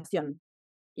esa relación.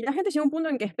 Y la gente llega a un punto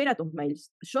en que espera tus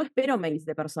mails. Yo espero mails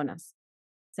de personas.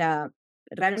 O sea,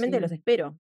 realmente los Sí,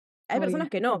 espero. Hay obvio. personas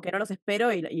que no los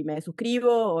espero y me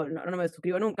suscribo, o no me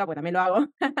suscribo nunca, porque también lo hago.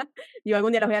 Digo,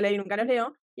 algún día los voy a leer y nunca los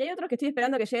leo. Y hay otros que estoy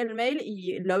esperando que llegue el mail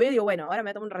y lo veo y digo, bueno, ahora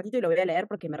me tomo un ratito y lo voy a leer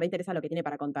porque me reinteresa lo que tiene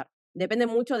para contar. Depende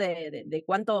mucho de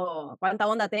cuánta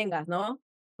onda tengas, ¿no?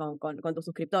 Con tus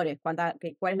suscriptores,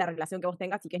 cuál es la relación que vos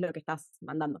tengas y qué es lo que estás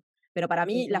mandando. Pero para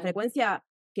mí, la Total. frecuencia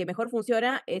que mejor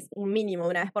funciona es un mínimo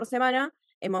de una vez por semana.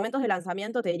 En momentos de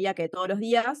lanzamiento te diría que todos los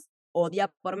días o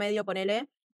día por medio, ponele.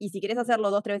 Y si quieres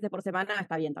hacerlo 2, 3 veces por semana,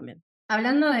 está bien también.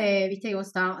 Hablando de, viste que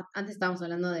antes estábamos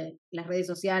hablando de las redes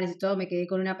sociales y todo, me quedé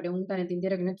con una pregunta en el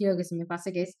tintero que no quiero que se me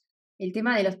pase, que es el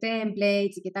tema de los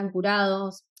templates y que están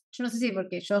curados. Yo no sé si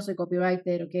porque yo soy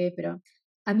copywriter o qué, pero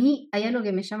a mí hay algo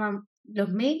que me llama, los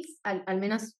mails, al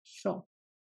menos yo,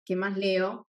 que más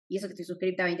leo, y eso que estoy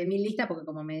suscrita a 20.000 listas, porque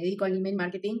como me dedico al email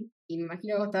marketing, y me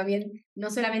imagino que vos también, no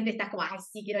solamente estás como, ay,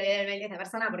 sí, quiero leer el mail de esta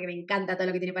persona porque me encanta todo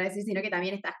lo que tiene para decir, sino que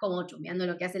también estás como chusmeando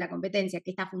lo que hace la competencia,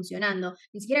 qué está funcionando.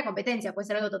 Ni siquiera competencia, puede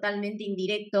ser algo totalmente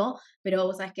indirecto, pero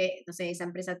vos sabes que, no sé, esa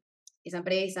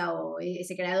empresa o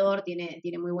ese creador tiene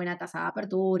muy buena tasa de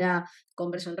apertura,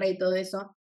 conversion rate, todo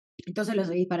eso. Entonces lo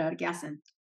seguís para ver qué hacen.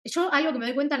 Yo algo que me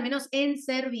doy cuenta, al menos en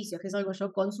servicios, que es algo que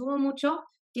yo consumo mucho,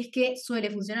 que es que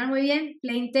suele funcionar muy bien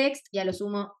plain text y a lo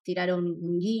sumo tirar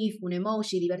un GIF, un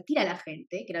emoji, divertir a la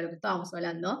gente, que era lo que estábamos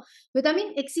hablando. Pero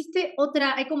también existe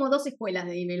otra, hay como dos escuelas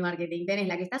de email marketing. Tenés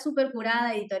la que está súper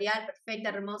curada, editorial, perfecta,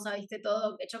 hermosa, viste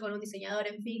todo hecho con un diseñador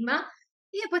en Figma.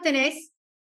 Y después tenés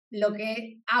lo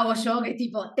que hago yo, que es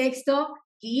tipo texto,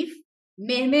 GIF,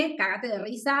 meme, cagate de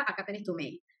risa, acá tenés tu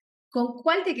mail. ¿Con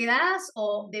cuál te quedás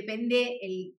o depende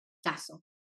el caso?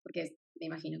 Porque me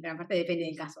imagino que aparte depende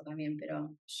del caso también,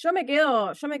 pero Yo me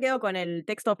quedo con el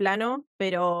texto plano,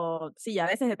 pero sí, a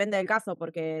veces depende del caso,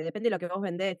 porque depende de lo que vos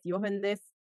vendés. Si vos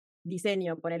vendés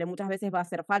diseño, ponele, muchas veces va a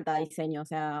hacer falta diseño, o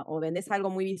sea, o vendés algo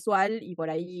muy visual y por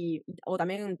ahí, o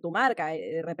también tu marca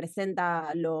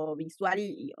representa lo visual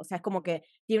o sea, es como que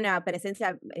tiene una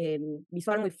presencia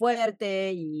visual muy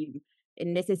fuerte y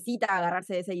necesita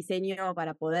agarrarse de ese diseño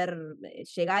para poder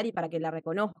llegar y para que la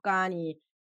reconozcan y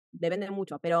depende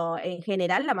mucho, pero en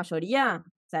general la mayoría,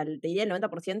 o sea, te diría el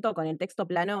 90% con el texto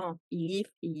plano y GIF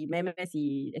y memes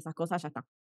y esas cosas ya está.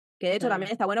 Que de hecho claro,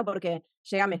 también está bueno porque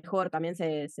llega mejor, también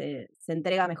se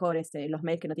entrega mejor los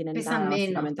mails que no tienen pesan nada, menos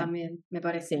básicamente. también, me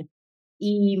parece. Sí,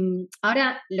 Y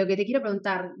ahora lo que te quiero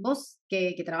preguntar, vos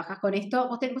que trabajás con esto,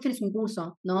 vos tenés un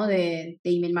curso, ¿no? De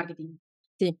email marketing.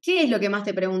 sí. ¿Qué es lo que más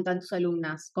te preguntan tus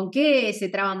alumnas? ¿Con qué se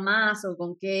traban más o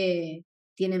con qué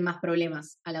tienen más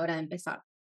problemas a la hora de empezar?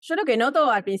 Yo lo que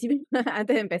noto al principio,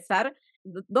 antes de empezar,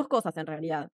 dos cosas en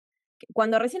realidad.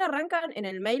 Cuando recién arrancan en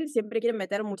el mail siempre quieren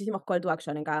meter muchísimos call to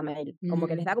action en cada mail. Como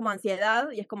que les da como ansiedad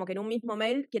y es como que en un mismo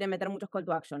mail quieren meter muchos call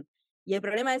to action. Y el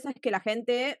problema de eso es que la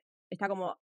gente está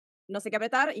como, no sé qué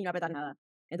apretar y no apretan nada.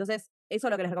 Entonces, eso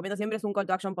lo que les recomiendo siempre es un call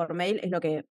to action por mail, es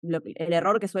el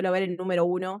error que suelo ver el número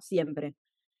uno siempre.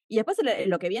 Y después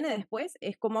lo que viene después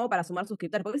es cómo hago para sumar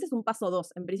suscriptores, porque ese es un paso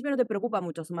dos. En principio no te preocupa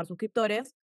mucho sumar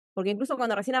suscriptores, porque incluso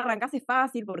cuando recién arrancás es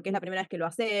fácil, porque es la primera vez que lo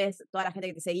haces, toda la gente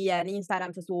que te seguía en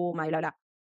Instagram se suma y bla, bla.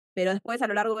 Pero después, a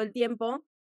lo largo del tiempo,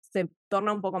 se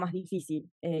torna un poco más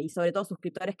difícil. Y sobre todo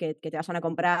suscriptores que te vayan a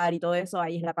comprar y todo eso,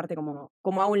 ahí es la parte como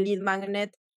hago un lead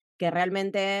magnet que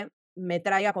realmente me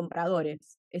traiga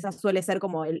compradores. Esa suele ser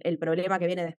como el problema que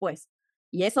viene después.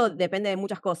 Y eso depende de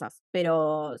muchas cosas,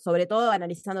 pero sobre todo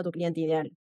analizando a tu cliente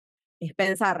ideal. Es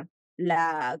pensar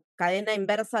la cadena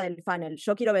inversa del funnel.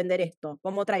 Yo quiero vender esto.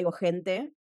 ¿Cómo traigo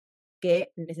gente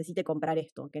que necesite comprar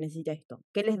esto, que necesite esto?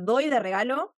 ¿Qué les doy de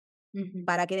regalo Ujú,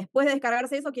 para que después de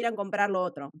descargarse eso quieran comprar lo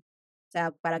otro? O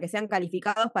sea, para que sean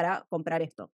calificados para comprar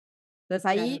esto. Entonces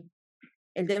claro. ahí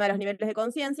el tema de los niveles de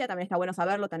conciencia también está bueno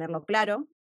saberlo, tenerlo claro.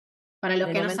 Para los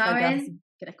En el que no momento en que vas. saben,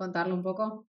 ¿querés contarle un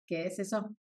poco qué es eso?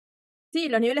 Sí,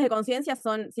 los niveles de conciencia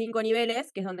son 5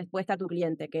 niveles, que es donde puede estar tu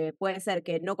cliente, que puede ser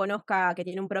que no conozca que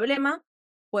tiene un problema,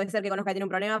 puede ser que conozca que tiene un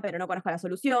problema, pero no conozca la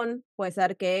solución, puede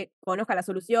ser que conozca la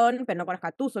solución, pero no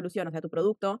conozca tu solución, o sea, tu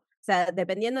producto. O sea,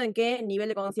 dependiendo en qué nivel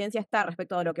de conciencia está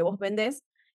respecto a lo que vos vendés,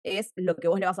 es lo que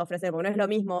vos le vas a ofrecer, porque no es lo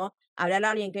mismo hablar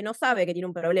a alguien que no sabe que tiene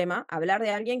un problema, hablar de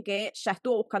alguien que ya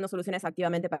estuvo buscando soluciones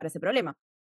activamente para ese problema.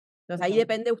 Entonces ahí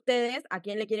depende de ustedes a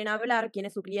quién le quieren hablar, quién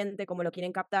es su cliente, cómo lo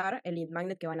quieren captar, el lead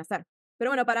magnet que van a hacer.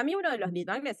 Pero bueno, para mí uno de los lead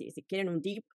magnets, si quieren un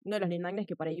tip, uno de los lead magnets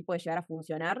que por ahí puede llegar a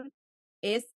funcionar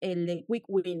es el de Quick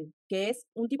Win, que es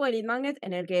un tipo de lead magnet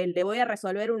en el que le voy a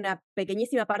resolver una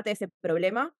pequeñísima parte de ese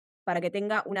problema para que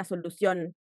tenga una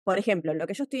solución. Por ejemplo, un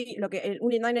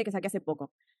lead magnet que saqué hace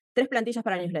poco, 3 plantillas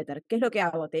para newsletter. ¿Qué es lo que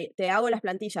hago? Te hago las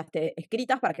plantillas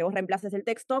escritas para que vos reemplaces el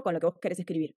texto con lo que vos querés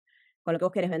escribir, con lo que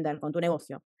vos querés vender, con tu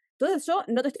negocio. Entonces yo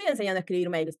no te estoy enseñando a escribir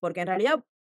mails, porque en realidad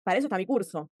para eso está mi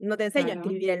curso. No te enseño a Claro,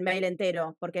 escribir el mail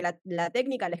entero, porque la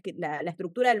técnica, la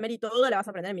estructura del mail y todo la vas a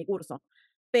aprender en mi curso.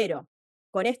 Pero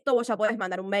con esto vos ya podés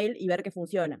mandar un mail y ver que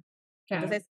funciona. claro.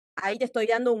 Entonces, ahí te estoy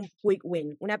dando un quick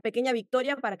win, una pequeña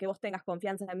victoria para que vos tengas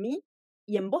confianza en mí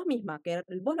y en vos misma, que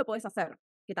vos lo podés hacer,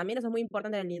 que también eso es muy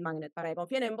importante en el lead magnet. Para que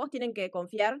confíen en vos, tienen que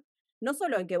confiar no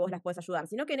solo en que vos las podés ayudar,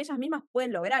 sino que en ellas mismas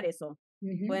pueden lograr eso,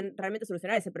 Ujú. pueden realmente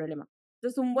solucionar ese problema.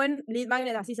 Entonces, un buen lead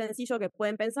magnet así sencillo que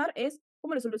pueden pensar es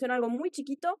cómo le soluciono algo muy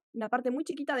chiquito, una parte muy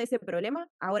chiquita de ese problema,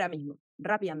 ahora mismo, Claro.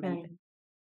 rápidamente.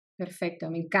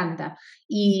 Perfecto, me encanta.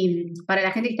 Y para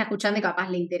la gente que está escuchando y capaz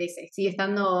le interese, sigue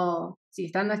estando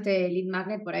este lead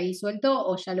magnet por ahí suelto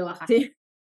o ya lo bajaste? Sí,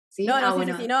 ¿Sí? no, Ah, sí, sí,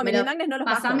 bueno, sí, no, mis lead magnets no los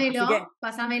bajo, así que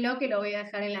pásamelo que lo voy a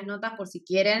dejar en las notas por si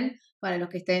quieren, para los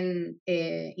que estén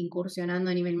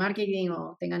incursionando en email marketing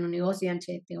o tengan un negocio y digan,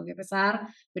 che, tengo que empezar,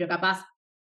 pero capaz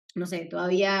no sé,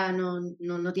 todavía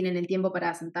no tienen el tiempo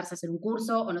para sentarse a hacer un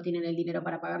curso o no tienen el dinero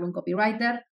para pagarle un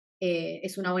copywriter.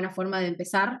 Es una buena forma de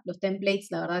empezar. Los templates,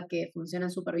 la verdad que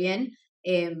funcionan súper bien.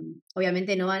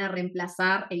 Obviamente no van a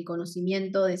reemplazar el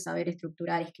conocimiento de saber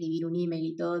estructurar, escribir un email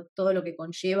y todo lo que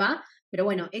conlleva, pero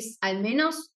bueno, es al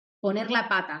menos poner la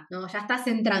pata, ¿no? Ya estás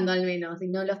entrando al menos y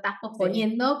no lo estás sí,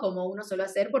 posponiendo como uno suele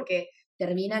hacer porque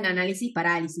termina en análisis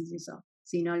parálisis eso,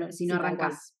 si no sí, tal cual,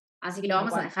 arrancas. Así que lo tal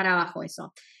vamos a cual. dejar abajo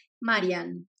eso.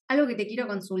 Marian, algo que te quiero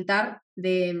consultar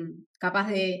capaz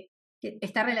de que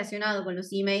está relacionado con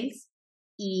los emails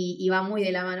y va muy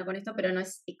de la mano con esto, pero no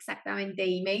es exactamente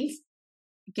emails,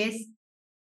 que es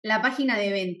la página de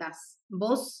ventas.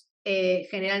 Vos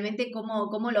generalmente,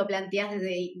 ¿cómo lo planteás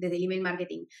desde el email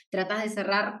marketing? ¿Tratás de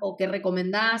cerrar o qué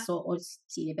recomendás? O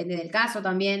si depende del caso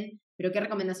también, pero ¿qué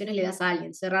recomendaciones le das a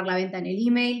alguien? ¿Cerrar la venta en el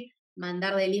email?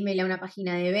 ¿Mandar del email a una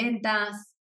página de ventas?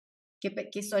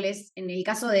 ¿Qué solés, en el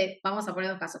caso de, vamos a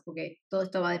poner dos casos, porque todo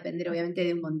esto va a depender obviamente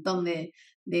de un montón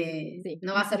Sí.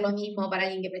 no va a ser lo mismo para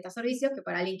alguien que presta servicios que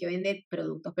para alguien que vende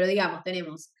productos, pero digamos,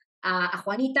 tenemos a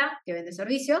Juanita que vende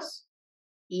servicios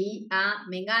y a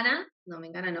Mengana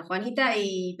no, Juanita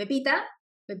y Pepita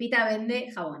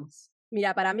vende jabones.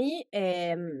 Mira, para mí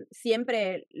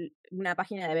siempre una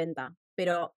página de venta,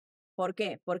 pero ¿por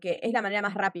qué? Porque es la manera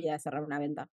más rápida de cerrar una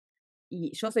venta.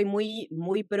 Y yo soy muy,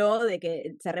 muy pro de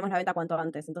que cerremos la venta cuanto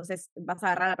antes. Entonces vas a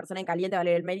agarrar a la persona en caliente, va a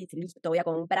leer el mail y decir, listo, te voy a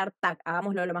comprar, tac,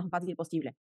 hagámoslo lo más fácil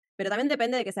posible. Pero también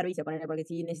depende de qué servicio ponerle, porque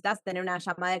si necesitas tener una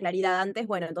llamada de claridad antes,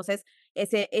 bueno, entonces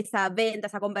esa venta,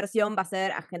 esa conversión va a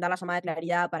ser agendar la llamada de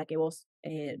claridad para que vos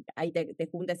ahí te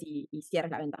juntes y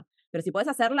cierres la venta. Pero si podés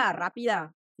hacerla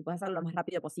rápida, si podés hacerlo lo más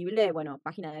rápido posible, bueno,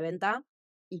 página de venta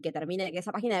y que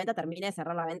esa página de venta termine de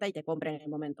cerrar la venta y te compren en el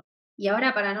momento. Y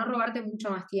ahora, para no robarte mucho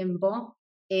más tiempo,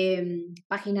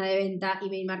 página de venta,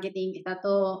 email marketing, está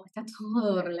todo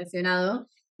relacionado.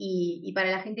 Y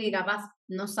para la gente que capaz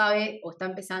no sabe o está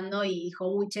empezando y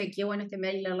dijo, uy, che, qué bueno este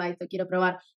mailer light, lo quiero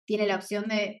probar, ¿tiene la opción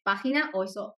de página o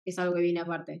eso es algo que viene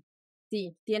aparte?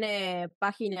 Sí, tiene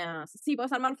páginas. Sí,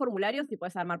 puedes armar formularios y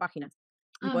puedes armar páginas.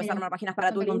 Y Ah, puedes mira, armar páginas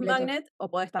para tu bastante lead completo. magnet o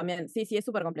puedes también. Sí, sí, es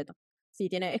súper completo. Sí,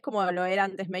 es como lo era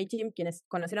antes MailChimp. Quienes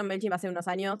conocieron MailChimp hace unos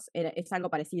años, es algo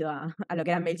parecido a lo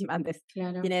que era MailChimp antes.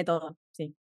 Claro. Tiene de todo,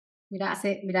 sí.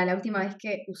 Mira, la última vez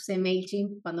que usé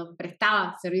MailChimp, cuando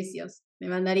prestaba servicios de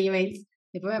mandar emails,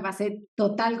 después me pasé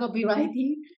total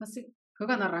copywriting. No sé, fue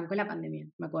cuando arrancó la pandemia,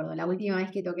 me acuerdo. La última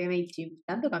vez que toqué MailChimp.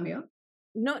 ¿Tanto cambió?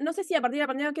 No sé si a partir de la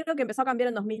pandemia, creo que empezó a cambiar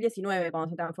en 2019, cuando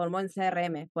se transformó en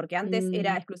CRM, porque antes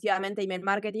era Mm, exclusivamente email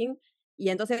marketing y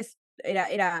entonces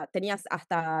tenías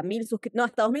hasta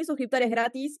hasta 2000 suscriptores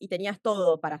gratis y tenías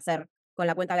todo para hacer con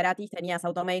la cuenta gratis, tenías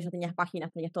automations, tenías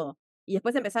páginas, tenías todo. Y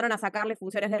después empezaron a sacarle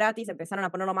funciones gratis, empezaron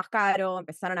a ponerlo más caro,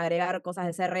 empezaron a agregar cosas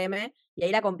de CRM y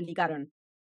ahí la complicaron.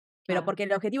 pero Claro, porque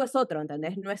el objetivo es otro,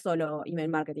 ¿entendés? No es solo email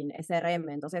marketing, es CRM.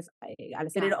 Entonces, al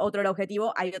ser claro, otro el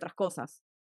objetivo, hay otras cosas.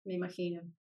 me imagino,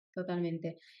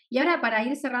 totalmente. Y ahora, para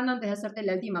ir cerrando, antes de hacerte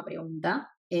la última pregunta,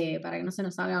 para que no se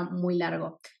nos haga muy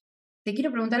largo, te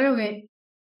quiero preguntar algo que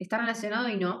está relacionado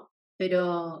y no,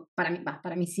 pero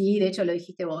para mí sí, de hecho lo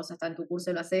dijiste vos, hasta en tu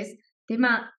curso lo haces.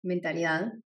 Tema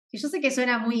mentalidad, que yo sé que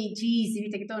suena muy cheesy,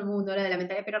 viste que todo el mundo habla de la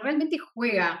mentalidad, pero realmente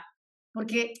juega.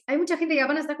 Porque hay mucha gente que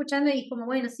capaz nos está escuchando y es como,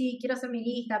 bueno, sí, quiero hacer mi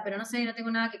lista, pero no sé, no tengo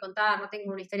nada que contar, no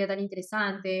tengo una historia tan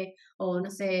interesante, o no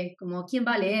sé, como, ¿quién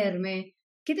va a leerme?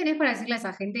 ¿Qué tenés para decirle a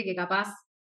esa gente que capaz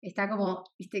está como,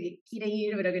 viste, que quiere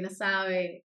ir, pero que no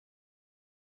sabe?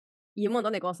 Y un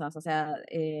montón de cosas. O sea,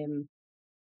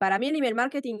 para mí el email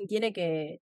marketing tiene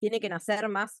que nacer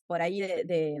más por ahí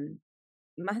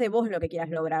más de vos lo que quieras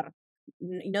lograr.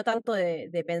 Y no tanto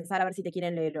de pensar a ver si te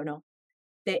quieren leer o no.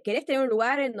 ¿Querés tener un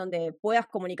lugar en donde puedas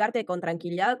comunicarte con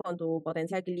tranquilidad con tu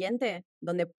potencial cliente?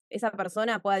 Donde esa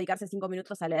persona pueda dedicarse 5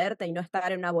 minutos a leerte y no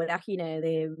estar en una vorágine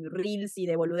de reels y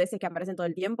de boludeces que aparecen todo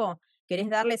el tiempo. ¿Querés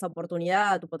darle esa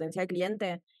oportunidad a tu potencial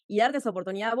cliente? Y darte esa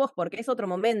oportunidad a vos, porque es otro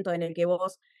momento en el que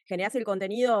vos generás el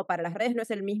contenido para las redes, no es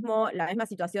la misma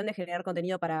situación de generar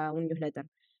contenido para un newsletter.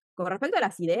 Con respecto a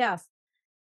las ideas,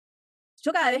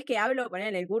 yo cada vez que hablo, poner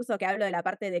en el curso, que hablo de la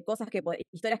parte de cosas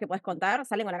historias que puedes contar,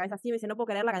 salen con la cabeza así y me dicen, no puedo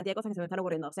creer la cantidad de cosas que se me están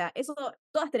ocurriendo. O sea, eso,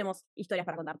 todas tenemos historias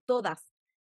para contar, todas.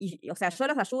 O sea, yo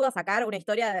las ayudo a sacar una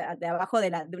historia de abajo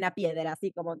de una piedra,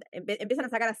 así como empiezan a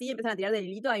sacar así, empiezan a tirar del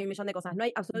hilito, hay un millón de cosas. No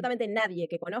hay absolutamente nadie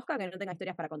que conozca que no tenga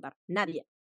historias para contar. Nadie.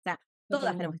 O sea, todas tenemos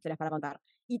Totalmente. historias para contar.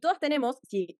 Y todas tenemos,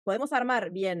 si podemos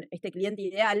armar bien este cliente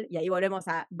ideal, y ahí volvemos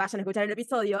vayan a escuchar el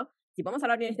episodio, si podemos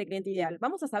hablar bien este cliente ideal,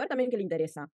 vamos a saber también qué le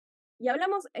interesa. Y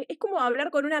hablamos, es como hablar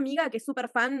con una amiga que es súper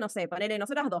fan, no sé, ponele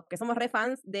nosotras dos, que somos re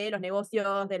fans de los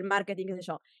negocios, del marketing, qué sé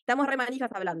yo. Estamos re manijas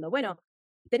hablando. Bueno,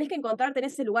 tenés que encontrarte en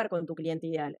ese lugar con tu cliente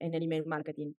ideal en el email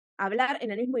marketing. Hablar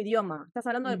en el mismo idioma. Estás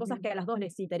hablando de cosas Ujú, que a las dos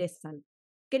les interesan.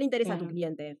 ¿Qué le interesa a tu claro.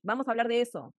 cliente? Vamos a hablar de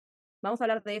eso. Vamos a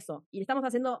hablar de eso. Y le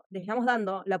estamos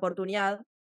dando la oportunidad,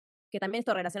 que también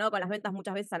esto relacionado con las ventas,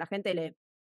 muchas veces a la gente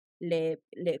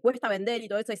le cuesta vender y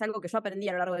todo eso es algo que yo aprendí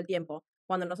a lo largo del tiempo.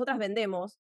 Cuando nosotras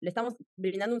vendemos, le estamos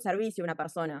brindando un servicio a una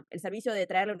persona, el servicio de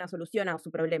traerle una solución a su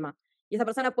problema. Y esa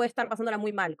persona puede estar pasándola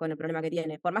muy mal con el problema que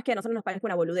tiene, por más que a nosotros nos parezca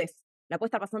una boludez, la puede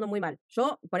estar pasando muy mal.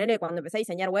 Yo, ponele, cuando empecé a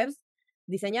diseñar webs,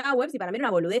 diseñaba webs y para mí era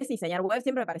una boludez diseñar webs,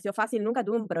 siempre me pareció fácil, nunca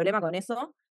tuve un problema con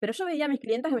eso, pero yo veía a mis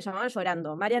clientes que me llamaban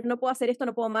llorando, Marian, no puedo hacer esto,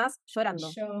 no puedo más, llorando.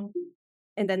 Yo,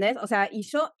 ¿Entendés? O sea,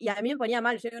 y a mí me ponía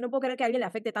mal. Yo digo, no puedo creer que a alguien le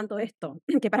afecte tanto esto,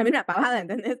 que para mí era una pavada,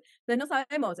 ¿entendés? Entonces no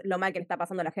sabemos lo mal que le está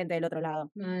pasando a la gente del otro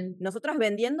lado. mal. Nosotras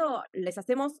vendiendo,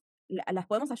 las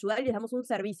podemos ayudar y les damos un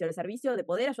servicio, el servicio de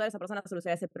poder ayudar a esa persona a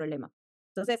solucionar ese problema.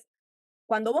 Entonces,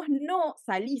 cuando vos no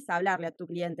salís a hablarle a tu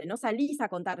cliente, no salís a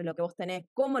contarle lo que vos tenés,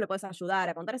 cómo lo podés ayudar,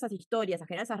 a contar esas historias, a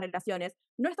generar esas relaciones,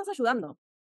 no estás ayudando.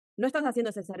 No estás haciendo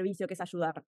ese servicio que es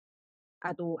ayudar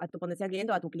a tu potencial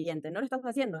cliente o a tu cliente. No lo estás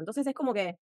haciendo. Entonces es como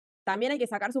que también hay que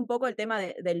sacarse un poco el tema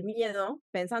del miedo,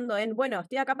 pensando en, bueno,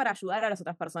 estoy acá para ayudar a las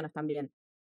otras personas también.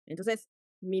 Entonces,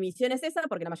 mi misión es esa,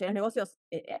 porque la mayoría de los negocios,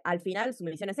 al final, su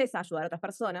misión es esa, ayudar a otras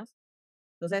personas.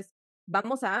 Entonces,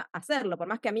 vamos a hacerlo. Por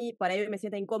más que a mí por ahí me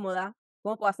sienta incómoda,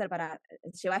 ¿cómo puedo hacer para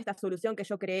llevar esta solución que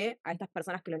yo creé a estas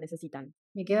personas que lo necesitan?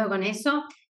 Me quedo con eso.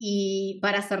 Y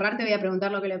para cerrar, te voy a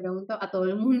preguntar lo que le pregunto a todo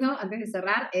el mundo antes de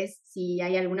cerrar: es si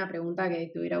hay alguna pregunta que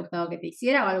te hubiera gustado que te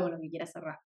hiciera o algo con lo que quieras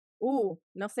cerrar.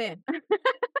 No sé.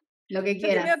 Lo que Yo estoy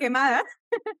quieras. medio quemada.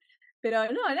 Pero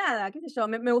no, nada, qué sé yo,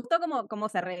 me gustó cómo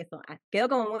cerré eso. Quedó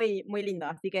como muy, muy lindo,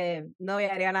 así que no voy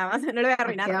a agregar nada más, no lo voy a Nos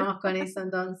arruinar. quedamos con eso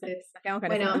entonces. Nos quedamos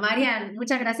con eso. Bueno, Marian,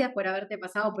 muchas gracias por haberte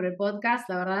pasado por el podcast.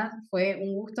 La verdad fue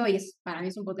un gusto y para mí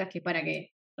es un podcast que es para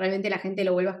que realmente la gente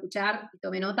lo vuelva a escuchar y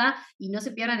tome nota. Y no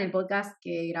se pierdan el podcast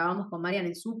que grabamos con Marian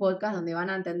en su podcast, donde van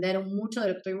a entender mucho de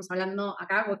lo que estuvimos hablando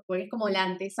acá, porque es como la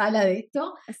antesala de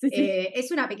esto. Sí, sí,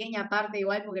 Es una pequeña parte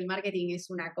igual, porque el marketing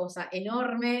es una cosa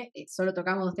enorme. Solo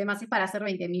tocamos dos temas, es para hacer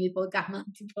 20.000 podcasts más,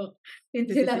 tipo, sí,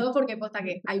 entre sí, las sí. dos, porque posta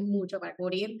que hay mucho para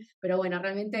cubrir. Pero bueno,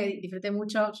 realmente disfruté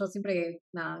mucho. Yo siempre,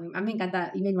 nada, a mí me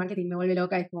encanta email marketing, me vuelve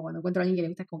loca. Es como cuando encuentro a alguien que le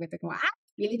gusta, es como que estoy como, ¡ah!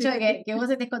 Y el Sí, hecho de sí, sí. que vos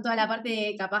estés con toda la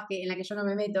parte capaz que en la que yo no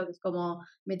me meto, que es como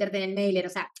meterte en el mailer, o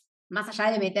sea, más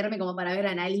allá de meterme como para ver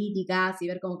analíticas y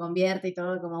ver cómo convierte y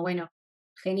todo, como bueno,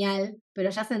 genial, pero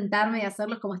ya sentarme y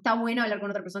hacerlo es como está bueno hablar con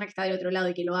otra persona que está del otro lado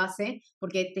y que lo hace,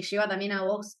 porque te lleva también a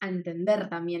vos a entender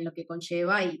también lo que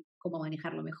conlleva y cómo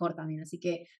manejarlo mejor también. Así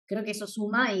que creo que eso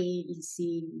suma y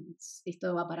si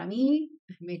esto va para mí,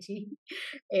 Mechi,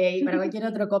 y para cualquier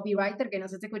otro copywriter que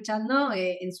nos esté escuchando,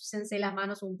 ensúciense las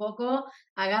manos un poco,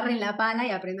 agarren la pala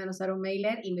y aprendan a usar un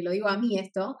mailer. Y me lo digo a mí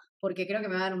esto, porque creo que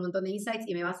me va a dar un montón de insights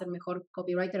y me va a hacer mejor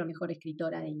copywriter o mejor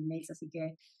escritora de emails. Así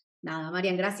que nada,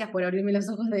 Marian, gracias por abrirme los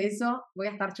ojos de eso. Voy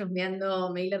a estar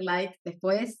chusmeando MailerLite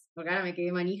después, porque ahora me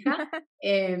quedé manija.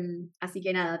 Así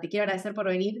que nada, te quiero agradecer por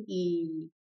venir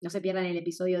y no se pierdan el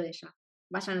episodio de ella.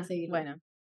 Vayan a seguirlo. Bueno,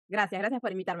 gracias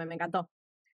por invitarme, me encantó.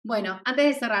 Bueno, antes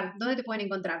de cerrar, ¿dónde te pueden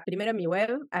encontrar? Primero en mi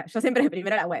web, yo siempre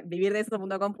primero la web,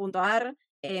 vivirdeeso.com.ar.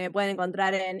 Me pueden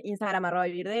encontrar en Instagram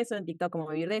 @vivirdeeso, en TikTok como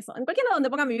Vivir de Eso. En cualquier lado donde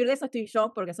pongan Vivir de Eso estoy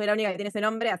yo, porque soy la única que tiene ese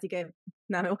nombre, así que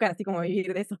nada, me buscan así como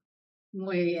Vivir de Eso.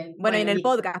 Muy bien. Bueno, y en el listo.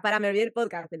 podcast, me olvidé el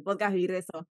podcast Vivir de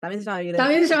Eso. También se llama Vivir de Eso.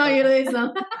 También se llama Vivir de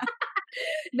Eso.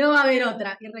 No va a haber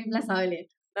otra, irreemplazable.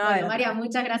 No, bueno, María,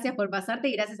 muchas gracias por pasarte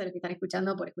y gracias a los que están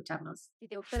escuchando por escucharnos. Si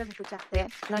te gustó lo que escuchaste,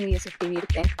 no olvides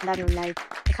suscribirte, darle un like,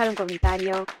 dejar un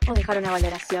comentario o dejar una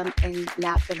valoración en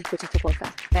la app donde escuchas tu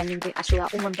podcast. Realmente ayuda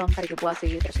un montón para que puedas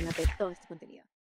seguir trayéndote todo este contenido.